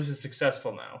where, oh, this is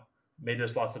successful now, made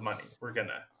us lots of money. We're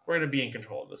gonna be in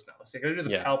control of this now. So you're gonna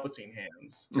do the Palpatine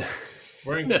hands.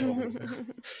 We're in control of this now.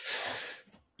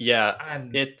 Yeah,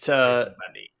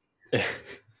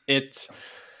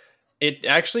 it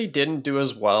actually didn't do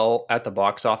as well at the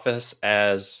box office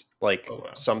as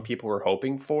some people were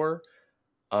hoping for.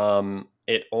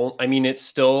 It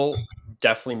still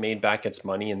definitely made back its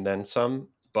money and then some,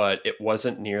 but it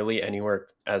wasn't nearly anywhere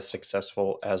as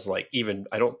successful as I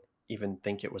don't even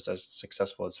think it was as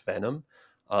successful as Venom.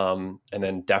 And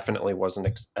then definitely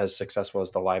wasn't as successful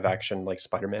as the live action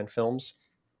Spider-Man films.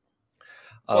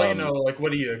 Well,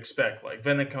 what do you expect? Like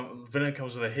Venom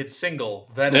comes with a hit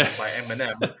single, Venom by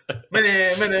Eminem.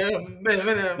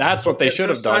 Venom. That's what they should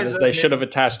have done. Is they should have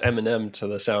attached Eminem to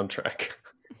the soundtrack.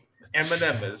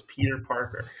 Eminem is Peter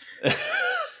Parker.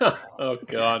 Oh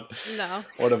God, No.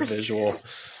 what a visual.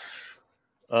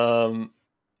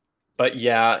 But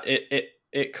yeah,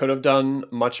 it could have done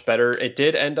much better. It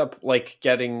did end up like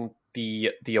getting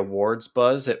the awards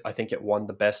buzz. I think it won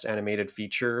the best animated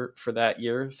feature for that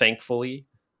year, thankfully.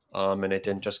 And it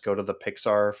didn't just go to the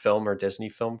Pixar film or Disney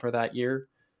film for that year.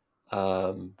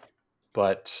 Um,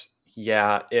 but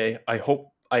yeah, I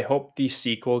hope the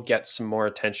sequel gets some more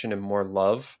attention and more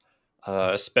love,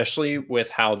 especially with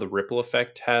how the ripple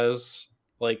effect has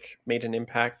like made an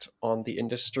impact on the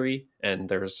industry, and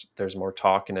there's more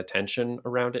talk and attention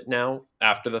around it now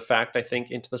after the fact. I think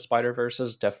Into the Spider-Verse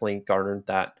has definitely garnered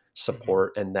that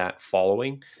support and that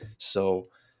following. So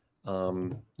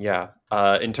yeah,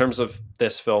 in terms of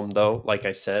this film though, like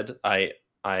I said, I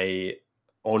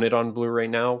own it on Blu-ray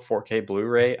now, 4K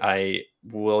Blu-ray. I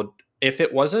will, if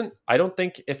it wasn't, I don't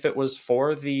think if it was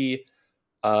for the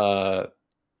uh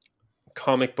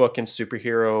comic book and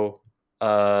superhero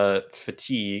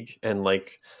fatigue and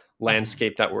like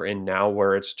landscape that we're in now,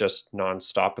 where it's just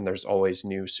nonstop and there's always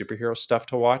new superhero stuff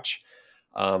to watch,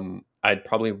 I'd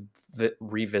probably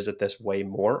revisit this way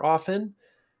more often.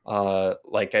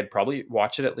 Like I'd probably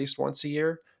watch it at least once a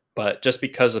year, but just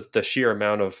because of the sheer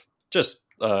amount of just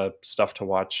stuff to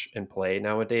watch and play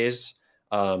nowadays,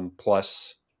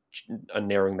 plus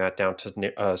narrowing that down to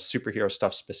superhero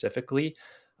stuff specifically,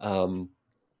 um,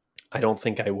 I don't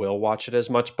think I will watch it as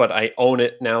much, but I own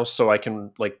it now, so I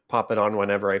can like pop it on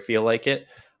whenever I feel like it.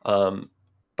 Um,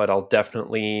 but I'll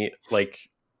definitely like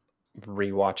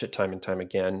rewatch it time and time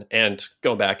again, and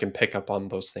go back and pick up on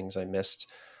those things I missed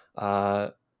uh,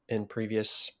 in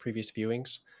previous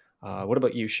viewings. What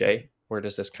about you, Shay? Where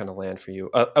does this kind of land for you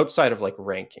outside of like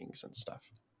rankings and stuff?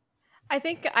 I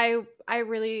think I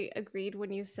really agreed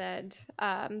when you said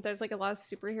there's like a lot of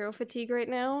superhero fatigue right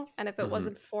now, and if it Hmm.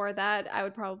 wasn't for that, I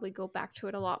would probably go back to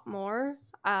it a lot more.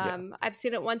 Yeah. I've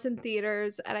seen it once in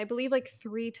theaters, and I believe like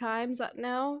 3 times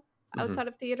now Hmm. outside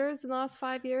of theaters in the last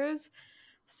 5 years.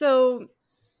 So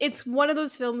it's one of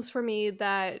those films for me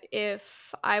that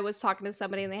if I was talking to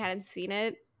somebody and they hadn't seen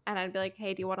it, and I'd be like,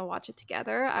 "Hey, do you want to watch it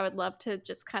together?" I would love to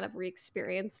just kind of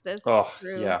re-experience this Oh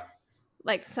through yeah,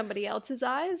 like somebody else's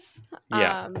eyes.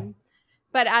 yeah. Um,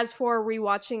 but as for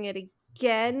rewatching it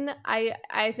again,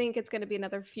 I think it's going to be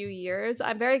another few years.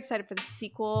 I'm very excited for the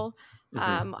sequel.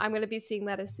 Hmm. I'm going to be seeing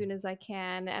that as soon as I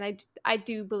can, and I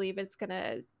do believe it's going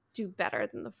to do better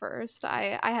than the first.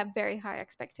 I have very high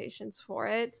expectations for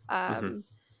it. Hmm.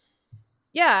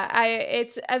 Yeah, I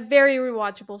it's a very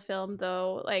rewatchable film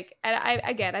though. Like, and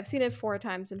I've seen it 4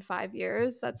 times in 5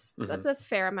 years. Hmm. That's a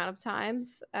fair amount of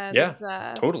times, and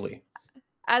Yeah, totally.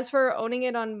 as for owning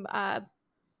it on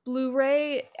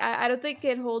Blu-ray, I don't think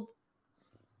it holds.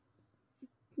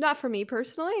 Not for me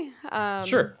personally.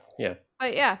 Sure. Yeah.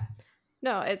 But yeah,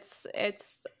 no,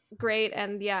 it's great,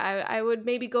 and yeah, I would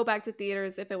maybe go back to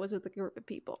theaters if it was with a group of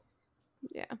people.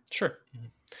 Yeah, Sure.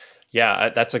 Yeah,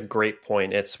 that's a great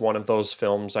point. It's one of those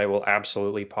films I will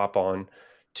absolutely pop on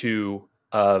to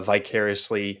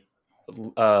vicariously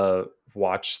uh,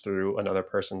 watch through another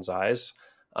person's eyes,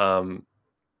 um,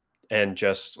 and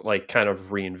just like kind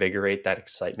of reinvigorate that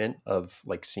excitement of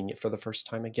like seeing it for the first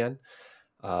time again.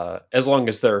 As long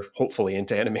as they're hopefully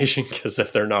into animation, because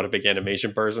if they're not a big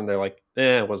animation person, they're like,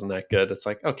 it wasn't that good. It's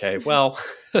like, okay, well,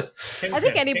 I think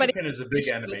Kingpin. anybody Kingpin is a big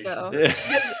appreciate animation though.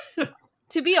 person.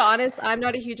 To be honest, I'm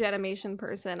not a huge animation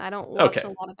person. I don't watch okay,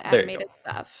 a lot of there you go. animated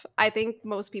stuff. I think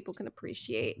most people can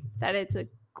appreciate that it's a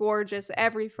gorgeous.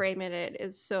 Every frame in it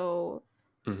is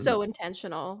Hmm. so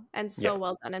intentional and Yeah, so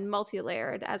well done and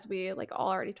multi-layered, as we like all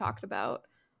already talked about.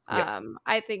 yeah.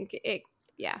 I think it.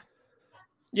 Yeah,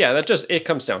 Yeah, that just it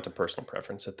comes down to personal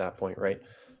preference at that point, right?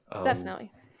 Um,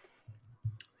 definitely.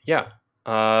 yeah.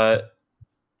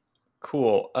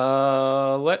 Cool.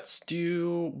 Let's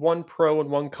do one pro and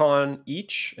one con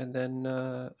each, and then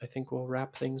I think we'll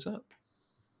wrap things up.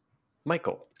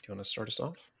 Michael, do you want to start us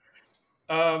off?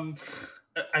 Um,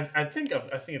 I think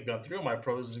I've gone through my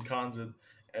pros and cons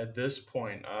at this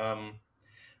point.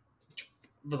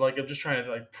 But like I'm just trying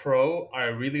to like pro. I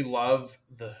really love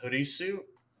the hoodie suit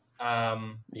that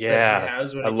he Yeah,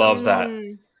 has when I he comes love back.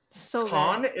 that. So good.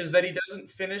 Con is that he doesn't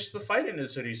finish the fight in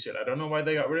his hoodie suit. I don't know why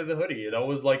they got rid of the hoodie. It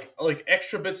always like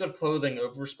extra bits of clothing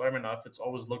over Spider-Man outfits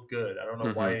always look good. I don't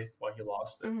know Hmm. why he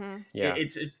lost it. Hmm. Yeah.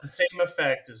 It's the same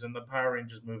effect as in the Power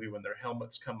Rangers movie when their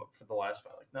helmets come up for the last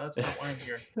fight. Like, no, that's not why I'm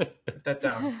here. Put that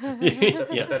down.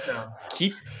 Yeah. Put that down.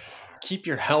 Keep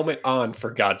your helmet on for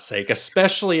God's sake,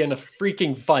 especially in a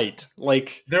freaking fight.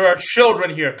 Like There are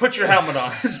children here. Put your helmet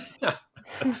on.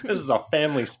 this is a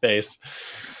family space.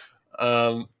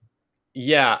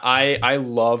 Yeah, I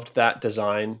loved that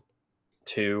design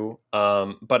too.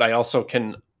 But I also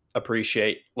can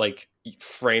appreciate like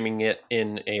framing it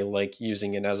in a like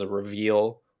using it as a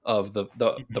reveal of the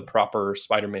Mhm. proper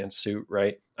Spider-Man suit,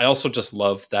 right? I also just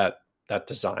love that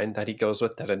design that he goes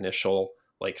with, that initial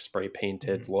like spray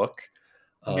painted Mhm. look.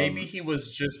 Maybe Um,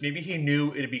 maybe he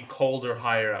knew it'd be colder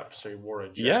higher up, so he wore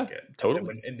a yeah, jacket. And then totally.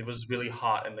 when and it was really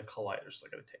hot in the collider, so I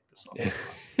gotta take this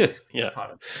off. Yeah, It's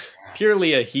hot.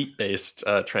 purely a heat based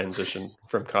transition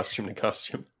from costume to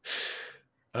costume.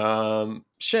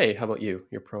 Shay, how about you?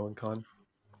 Your pro and con?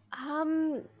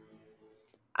 Um,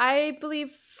 I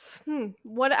believe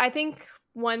what I think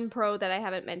one pro that I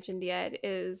haven't mentioned yet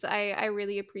is I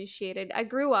really appreciated. I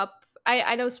grew up.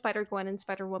 I know Spider Gwen and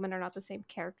Spider Woman are not the same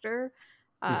character,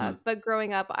 Hmm. but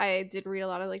growing up, I did read a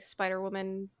lot of like Spider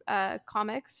Woman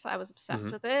comics. I was obsessed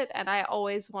Hmm. with it, and I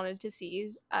always wanted to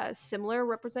see a similar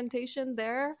representation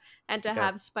there, and to Yeah,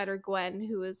 have Spider Gwen,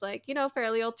 who is like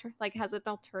fairly like has an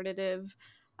alternative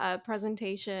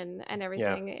presentation and yeah.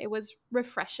 everything. It was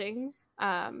refreshing.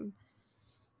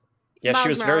 Yeah, she Miles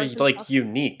was very Morales like himself.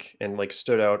 unique and like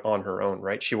stood out on her own,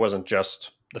 right? She wasn't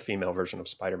just the female version of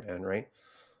Spider-Man, right?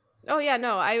 Oh yeah,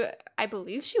 no, I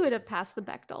believe she would have passed the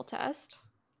Bechdel test.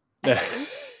 I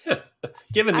think.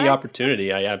 Given I the don't that's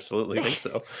opportunity, I absolutely think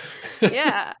so.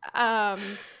 yeah.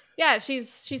 Yeah, she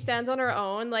stands on her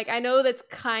own. Like I know that's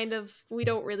kind of we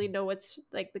don't really know what's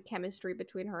like the chemistry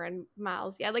between her and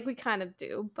Miles. Yeah, like we kind of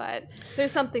do, but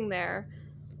there's something there.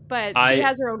 But she I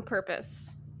has her own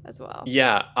purpose as well.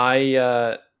 yeah,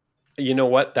 I you know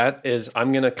what? That is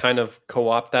I'm going to kind of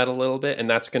co-opt that a little bit, and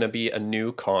that's going to be a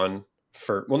new con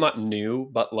for, well, not new,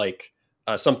 but like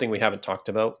something we haven't talked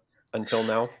about until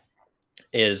now,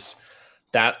 is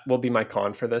that will be my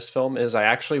con for this film. Is I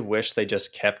actually wish they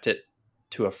just kept it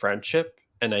to a friendship,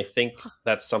 and I think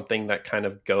that's something that kind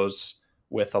of goes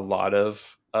with a lot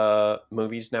of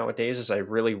movies nowadays. Is I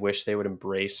really wish they would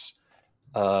embrace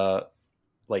uh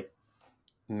like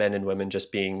men and women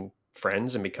just being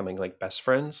friends and becoming like best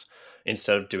friends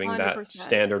instead of doing that 100%.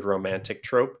 standard romantic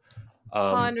trope. They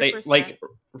 100%. like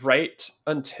right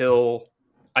until,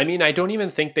 I mean, I don't even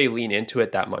think they lean into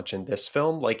it that much in this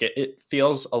film. Like it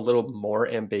feels a little more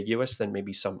ambiguous than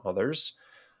maybe some others.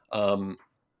 Um,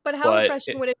 But how but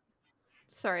refreshing would it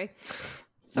sorry.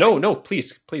 no, Sorry. no,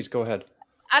 please go ahead.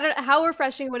 I don't how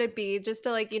refreshing would it be just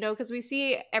to like, because we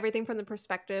see everything from the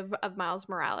perspective of Miles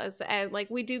Morales and like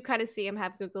we do kind of see him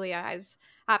have googly eyes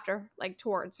after like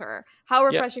towards her. How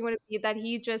Yeah, refreshing would it be that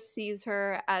he just sees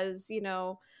her as,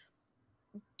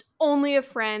 only a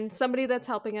friend, somebody that's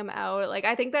helping him out. Like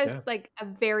I think yeah, there's like a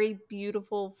very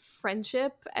beautiful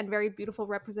friendship and very beautiful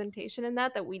representation in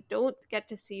that we don't get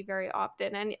to see very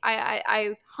often. And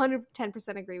I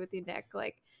 110% agree with you, Nick.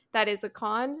 Like that is a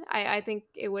con. I think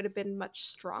it would have been much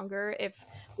stronger if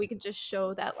we could just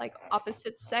show that like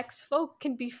opposite sex folk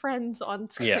can be friends on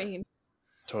yeah, screen.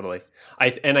 totally.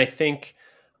 I think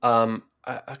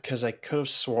because I could have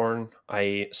sworn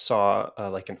I saw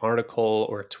like an article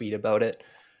or a tweet about it.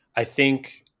 I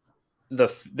think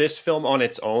this film on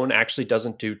its own actually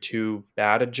doesn't do too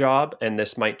bad a job, and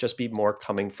this might just be more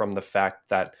coming from the fact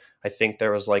that I think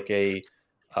there was like a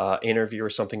interview or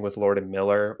something with Lord and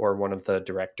Miller or one of the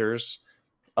directors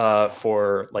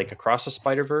for like Across the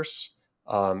Spider Verse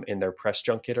in their press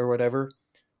junket or whatever,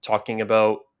 talking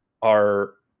about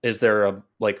our is there a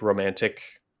like romantic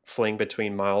fling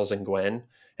between Miles and Gwen,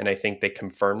 and I think they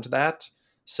confirmed that.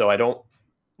 So I don't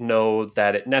know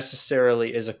that it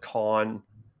necessarily is a con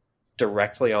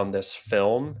directly on this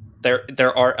film.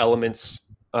 There are elements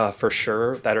for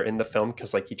sure that are in the film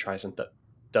because like he tries and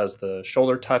does the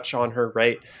shoulder touch on her,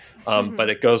 right? But Mhm.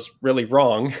 it goes really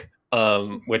wrong,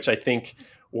 which I think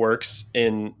works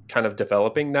in kind of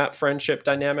developing that friendship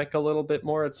dynamic a little bit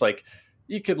more. It's like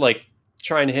you could like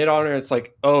try and hit on her. It's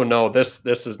like, oh no, this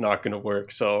is not going to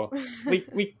work. So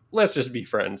we let's just be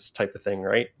friends type of thing,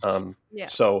 right? Yeah.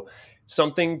 So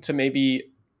something to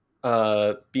maybe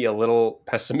be a little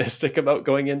pessimistic about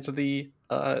going into the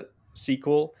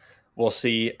sequel. We'll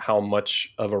see how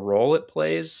much of a role it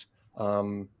plays.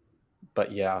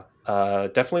 But yeah,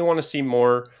 definitely want to see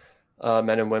more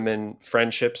men and women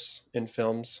friendships in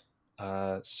films.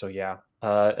 So yeah.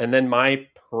 And then my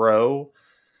pro,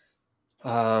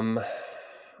 um,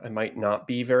 I might not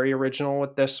be very original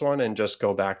with this one and just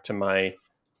go back to my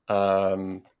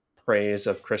um, praise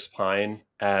of Chris Pine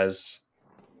as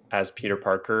Peter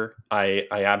Parker. I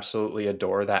absolutely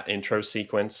adore that intro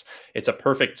sequence. It's a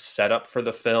perfect setup for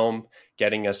the film,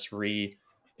 getting us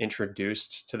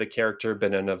reintroduced to the character,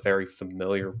 but in a very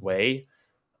familiar way,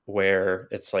 where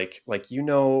it's like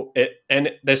it.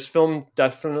 And this film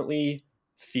definitely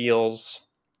feels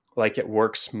like it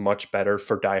works much better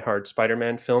for diehard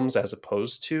Spider-Man films as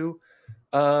opposed to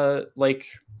like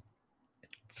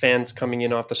fans coming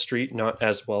in off the street, not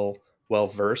as well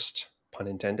versed, pun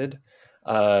intended.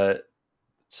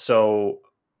 So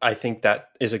I think that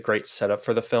is a great setup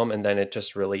for the film, and then it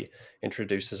just really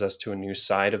introduces us to a new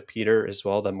side of Peter as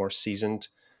well, the more seasoned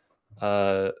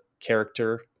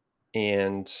character,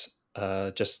 and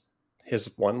just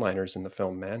his one-liners in the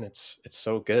film. Man, it's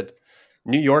so good.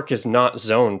 New York is not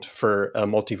zoned for a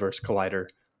multiverse collider.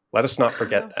 Let us not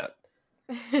forget that.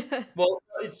 Well,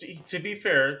 to be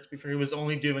fair, he was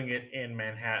only doing it in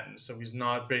Manhattan, so he's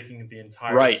not breaking the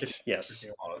entire Right. city. Yes.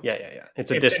 Laws. Yeah.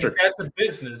 It's a district. If that's a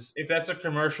business, if that's a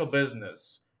commercial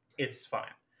business, it's fine.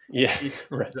 Yeah. It's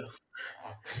right.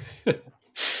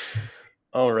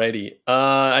 Alrighty.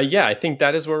 Yeah, I think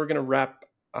that is where we're going to wrap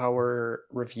our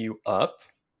review up.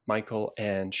 Michael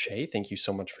and Shay, thank you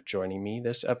so much for joining me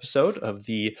this episode of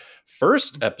the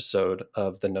first episode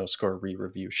of the No Score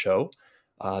Re-Review show.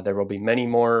 There will be many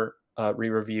more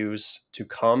re-reviews to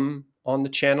come on the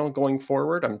channel going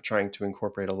forward. I'm trying to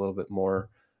incorporate a little bit more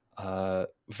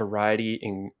variety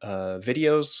in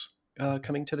videos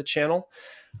coming to the channel.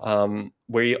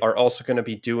 We are also going to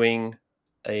be doing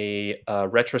a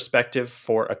retrospective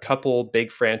for a couple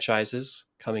big franchises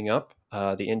coming up.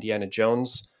 The Indiana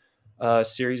Jones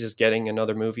series is getting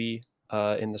another movie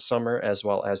in the summer, as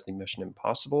well as the Mission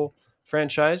Impossible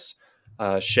franchise.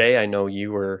 Shay, I know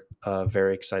you were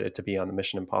very excited to be on the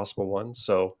Mission Impossible one,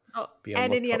 so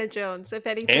and Indiana Jones, if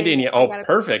anything. And Indiana,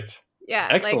 perfect. Yeah,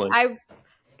 excellent. Like,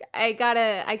 I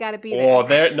gotta be there. Oh,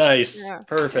 there, nice, yeah.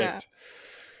 Perfect. Yeah.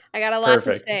 I got a lot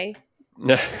to say.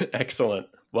 Excellent.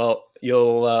 Well,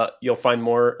 you'll find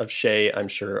more of Shay, I'm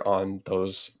sure, on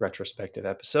those retrospective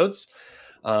episodes.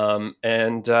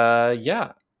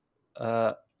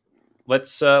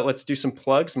 Let's do some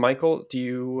plugs. Michael, do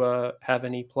you have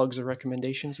any plugs or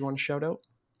recommendations you want to shout out?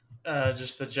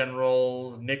 Just the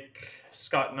general. Nick,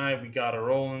 Scott, and I, we got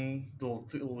our own little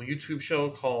YouTube show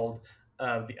called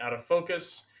The Out of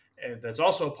Focus, and there's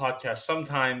also a podcast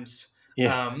sometimes.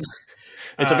 Yeah.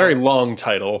 It's a very long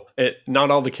title.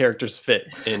 Not all the characters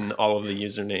fit in all of the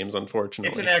usernames, unfortunately.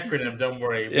 It's an acronym, don't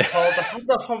worry. We call it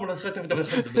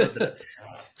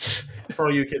for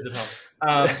all you kids at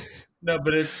home. No,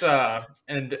 but it's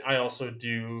and I also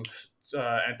do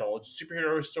anthology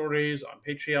superhero stories on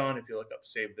Patreon if you look up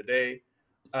Save the Day.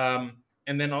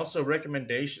 And then also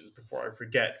recommendations before I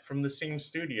forget, from the same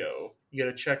studio, you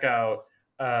got to check out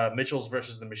Mitchell's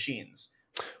versus the Machines.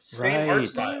 Same art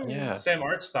style. Yeah. Same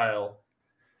art style.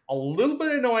 A little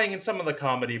bit annoying in some of the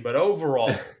comedy, but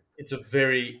overall, it's a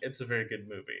very good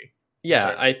movie.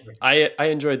 Yeah, I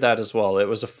enjoyed that as well. It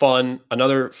was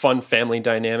another fun family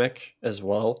dynamic as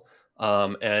well,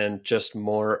 and just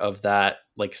more of that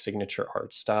like signature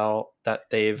art style that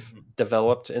they've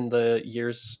developed in the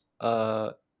years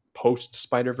post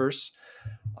Spider-Verse,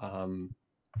 and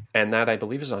that I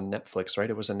believe is on Netflix, right?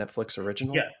 It was a Netflix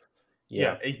original.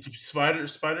 Yeah.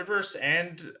 Spider-Verse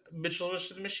and Mitchell vs.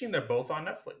 the Machine, they're both on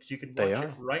Netflix. You can watch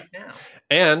it right now.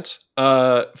 And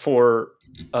for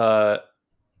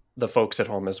the folks at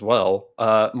home as well,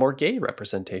 more gay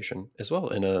representation as well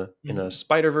in a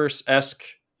Spider-Verse-esque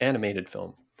animated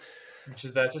film.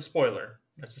 That's a spoiler.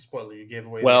 That's a spoiler. You gave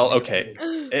away. Well, okay.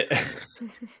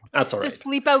 That's all right. Just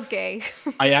bleep out gay.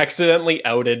 I accidentally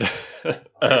outed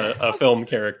a film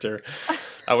character.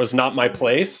 That was not my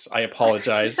place. I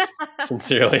apologize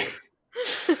sincerely.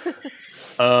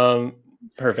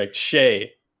 Perfect.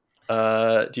 Shay,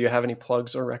 do you have any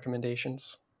plugs or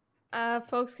recommendations?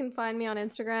 Folks can find me on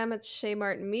Instagram at Shay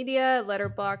Martin Media,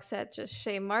 Letterboxd at just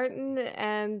Shay Martin,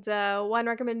 and one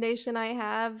recommendation I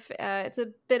have, it's a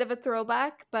bit of a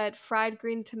throwback, but Fried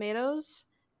Green Tomatoes.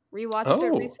 Rewatched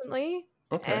it recently,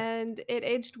 and it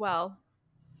aged well,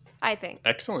 I think.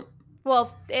 Excellent.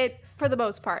 Well, for the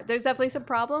most part, there's definitely some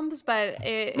problems, but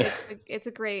it's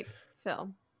a great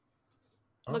film.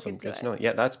 Awesome, good to know.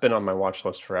 Yeah, that's been on my watch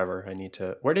list forever. I need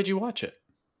to. Where did you watch it?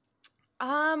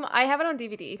 I have it on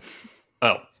DVD.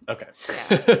 Oh, okay.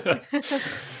 Yeah.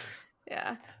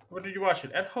 Yeah. Where did you watch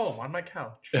it? At home on my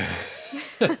couch.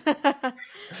 I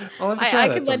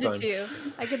can lend it to you.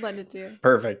 I can lend it to you.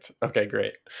 Perfect. Okay,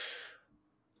 great.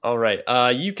 All right.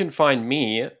 You can find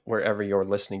me wherever you're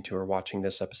listening to or watching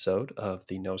this episode of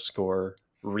the No Score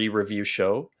Re-Review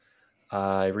show.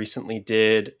 I recently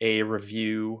did a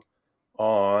review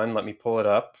on, let me pull it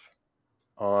up,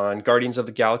 on Guardians of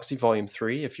the Galaxy Volume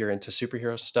 3, if you're into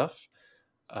superhero stuff.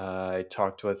 I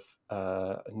talked with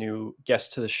a new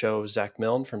guest to the show, Zach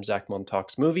Milne from Zach Milne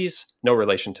Talks Movies. No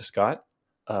relation to Scott,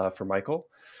 for Michael.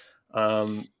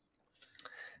 And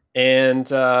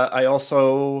I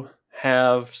also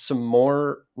have some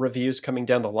more reviews coming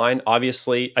down the line.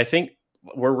 Obviously, I think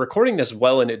we're recording this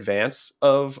well in advance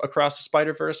of Across the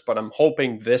Spider-Verse, but I'm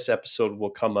hoping this episode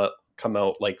will come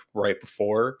out like right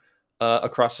before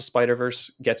Across the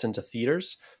Spider-Verse gets into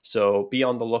theaters. So be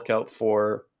on the lookout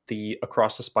for the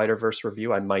Across the Spider-Verse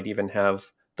review. I might even have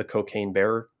the Cocaine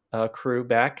Bear crew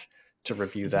back to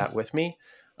review that with me.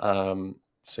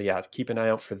 So yeah, keep an eye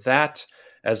out for that,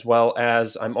 as well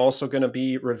as I'm also going to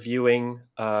be reviewing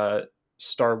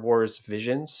Star Wars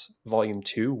Visions Volume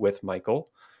 2 with Michael.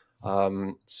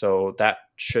 So that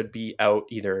should be out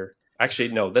either... Actually,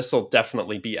 no, this will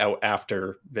definitely be out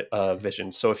after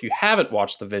Visions. So if you haven't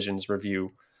watched the Visions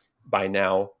review by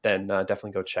now, then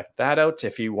definitely go check that out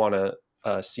if you want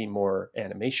to see more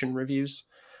animation reviews.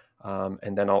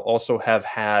 And then I'll also have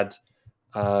had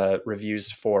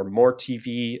reviews for more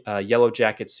TV. Yellow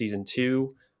Jacket Season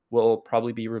 2 will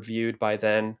probably be reviewed by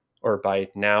then, or by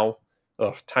now.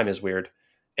 Oh, time is weird.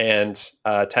 And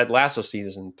Ted Lasso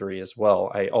Season 3 as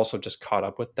well. I also just caught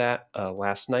up with that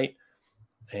last night.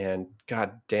 And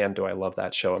god damn, do I love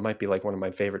that show. It might be like one of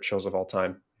my favorite shows of all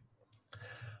time.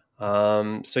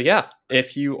 So yeah,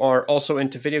 if you are also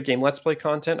into video game Let's Play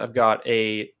content, I've got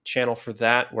a channel for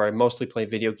that where I mostly play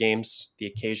video games, the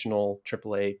occasional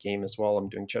AAA game as well. I'm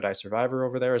doing Jedi Survivor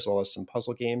over there, as well as some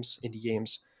puzzle games, indie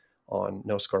games on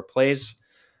No Score Plays.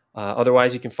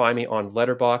 Otherwise, you can find me on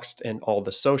Letterboxd and all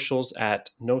the socials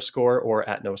at No Score or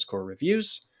at No Score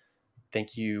Reviews.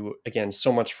 Thank you again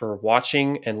so much for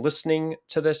watching and listening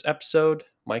to this episode.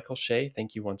 Michael, Shay,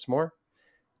 thank you once more.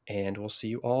 And we'll see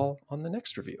you all on the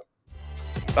next review.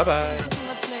 Bye-bye.